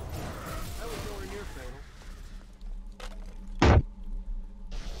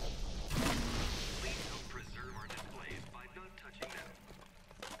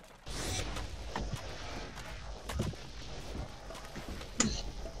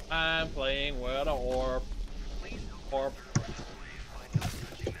 I'm playing with an orb. Orb.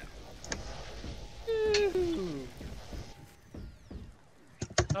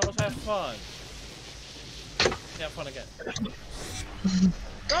 Now let's have fun. Have fun again.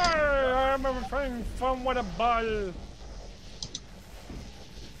 Hey, I'm having fun with a ball.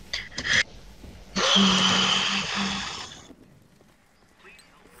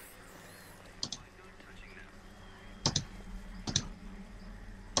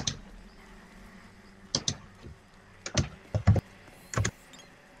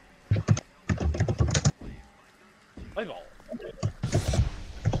 Play ball.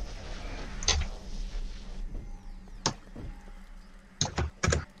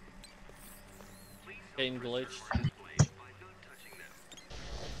 Game glitched.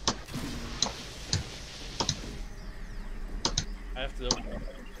 I have to. Let's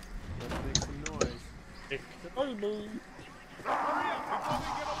make some noise. Pick the ball.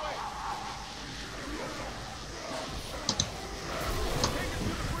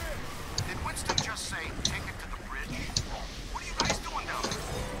 Did Winston just say, take it to the bridge? What are you guys doing down there?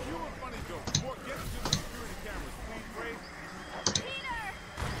 You and Funny Joe, before getting to the security cameras, please, Ray.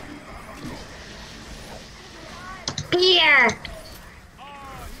 Peter!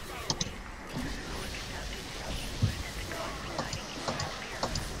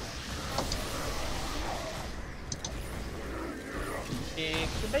 Pick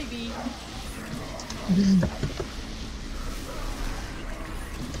the baby.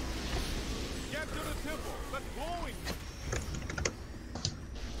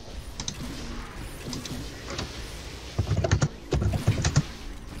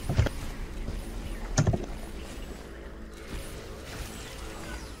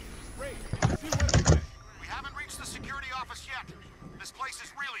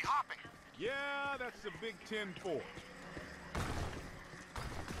 10-4.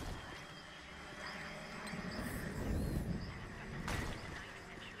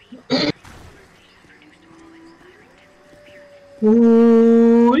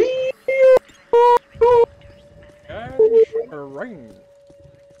 Ring.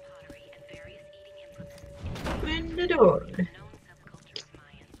 Open the door.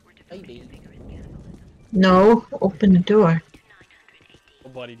 Baby. No, open the door.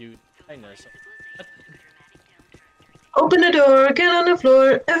 Nobody, dude. I know something. Open the door, get on the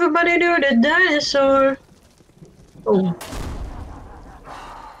floor, everybody do the dinosaur. Oh.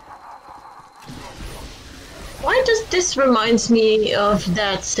 Why does this reminds me of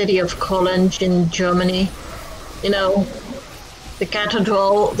that city of Cologne in Germany? You know, the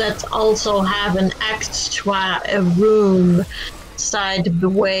cathedral that also have an extra room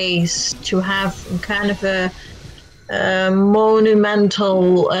sideways to have kind of a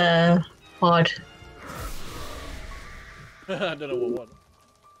monumental part. I don't know what one.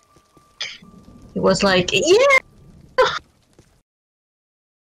 It was like, yeah!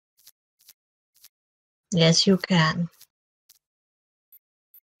 Yes, you can.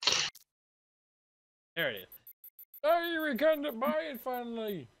 There it is. Oh, we can buy it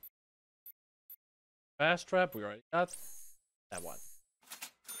finally. Fast trap, we already got that one.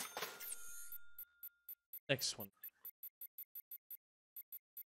 Next one.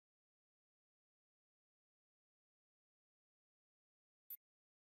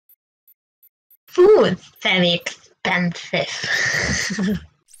 Ooh, very expensive.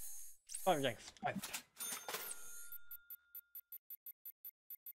 Oh, yeah, expensive.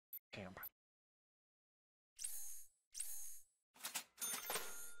 Camp.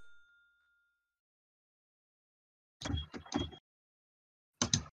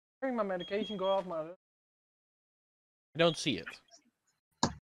 Hearing my medication go off my... I don't see it.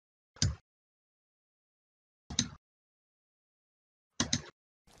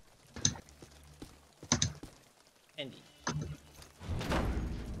 Andy.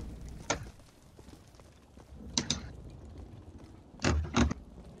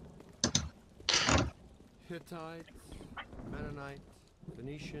 Hittite, Mennonite,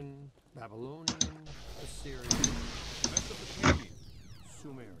 Phoenician, Babylonian, Assyrian, Mesopotamian.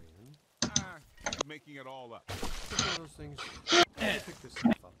 Sumerian. You're making it all up. It's one of those things. I pick this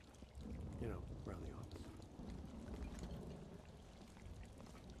stuff up. You know, around the office.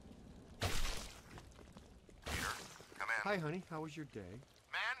 Peter, come in. Hi, honey. How was your day?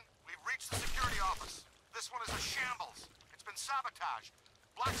 Man, we've reached the security office. This one is a shambles. It's been sabotaged.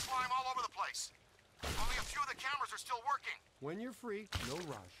 Black slime all over the place. Only a few of the cameras are still working. When you're free, no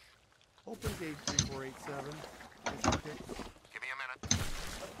rush. Open gate 3487. Get your pick. Give me a minute.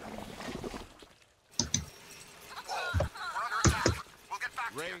 Whoa, we're under attack. We'll get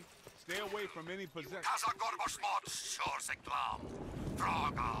back Ray, to you. stay away from any possession.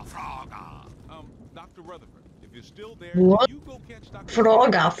 Dr. Rutherford, if you're still there, What? you go catch Dr.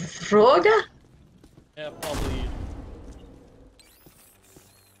 Fråga? Yeah, probably.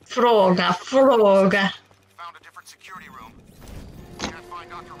 Fråga. Found a different security room. Can't find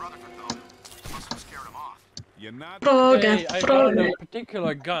Dr. Rutherford though. Must have scared him off. You're not... Okay, I found a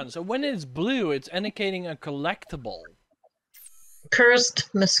particular gun. So when it's blue, it's indicating a collectible.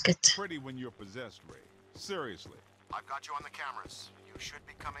 Cursed musket. Pretty when you're possessed, Ray. Seriously. I've got you on the cameras. You should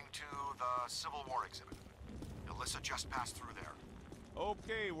be coming to the Civil War exhibit. Alyssa just passed through there.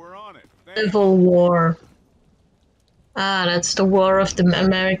 Okay, we're on it. Thanks. Civil War. Ah, that's the War of the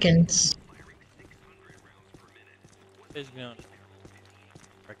Americans. Basically not.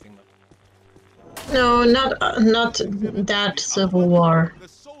 Correcting them. No, not that Civil War.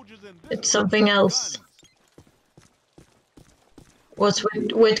 It's something else. Was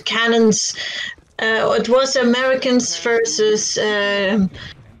with cannons. It was Americans versus the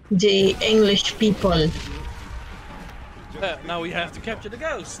English people. Now we have to capture the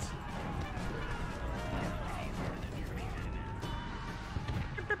ghost.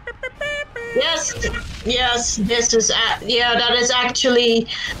 Yes, this is yeah, that is actually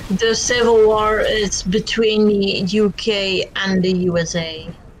the Civil War is between the UK and the USA.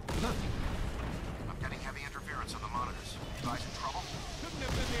 I'm getting heavy interference on the monitors. You guys in trouble?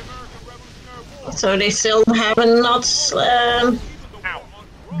 So they still haven't not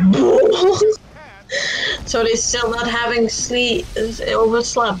so they still not having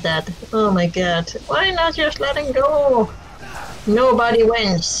overslept that. Oh my god. Why not just letting go? Nobody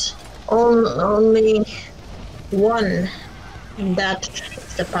wins. Only one. That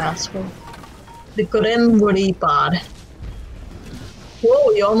is the password. The Grim Reaper.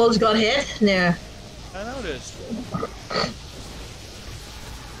 Whoa, you almost got hit there. I noticed.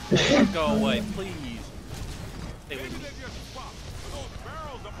 Go away, please.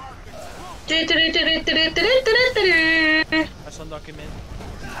 My son knocked him in.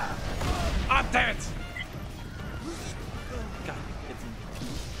 Ah, damn it! God,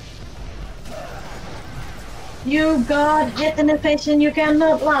 You got hit in the face and you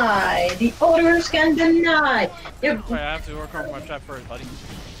cannot lie. The orders can deny. You... Wait, I have to work on my trap first, buddy.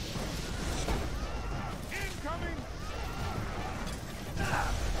 Incoming!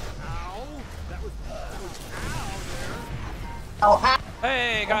 Ow! That was ow there. Oh, ah.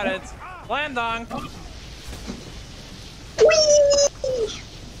 Hey, got it. Land dong.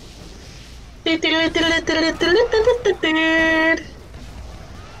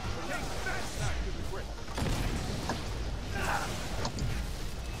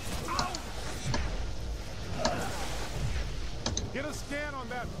 Get a scan on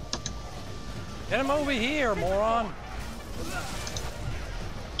that. Get him over here, moron.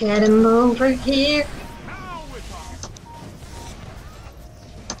 Get him over here. Now we're talking.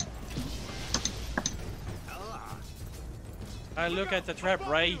 I look at the trap,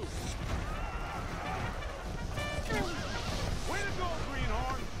 Ray. Way to go,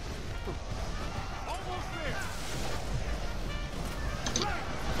 Greenhorn. Almost there.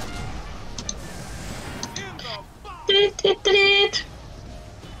 In the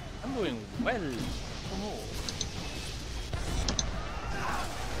I'm doing well. Oh.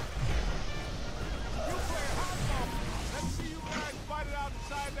 Let's see you guys fight it out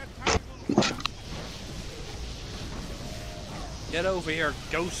inside that tiny little box. Get over here,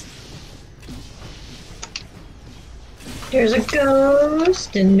 ghost. There's a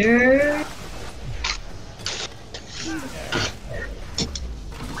ghost in there.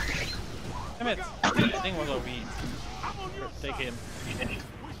 Damn it. The thing was overheated. Take him. Wish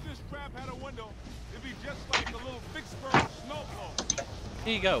this trap had a window. It'd be just like the little Vicksburg snowball.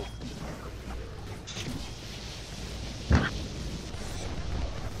 Here you go.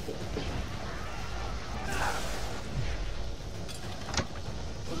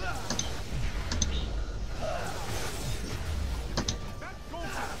 That ghost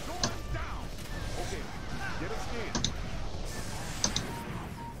is going down. Okay, get a scan.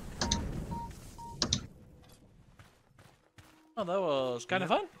 Oh, that was kind of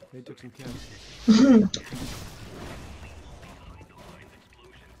fun. They took some canisters.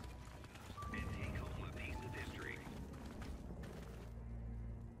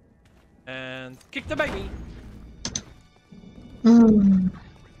 And kick the baby.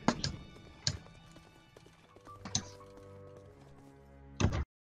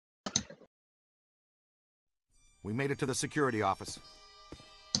 We made it to the security office.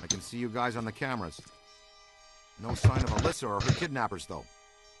 I can see you guys on the cameras. No sign of Alyssa or her kidnappers, though.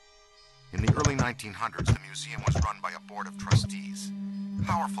 In the early 1900s, the museum was run by a board of trustees.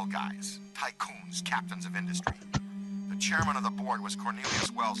 Powerful guys, tycoons, captains of industry. The chairman of the board was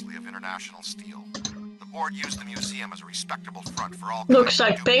Cornelius Wellesley of International Steel. The board used the museum as a respectable front for all Looks kinds of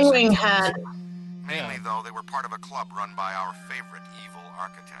like dubious Penguin activities. had. Mainly, though, they were part of a club run by our favorite evil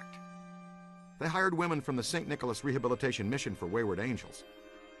architect. They hired women from the St. Nicholas Rehabilitation Mission for Wayward Angels.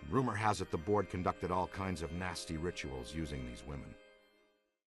 Rumor has it the board conducted all kinds of nasty rituals using these women.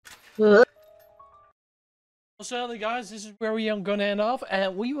 Well, sadly, guys, this is where we are going to end off,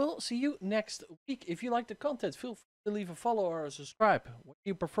 and we will see you next week. If you like the content, feel free to leave a follow or a subscribe, what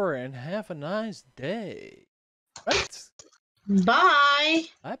you prefer, and have a nice day. Right? Bye.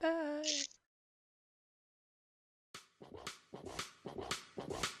 Bye-bye.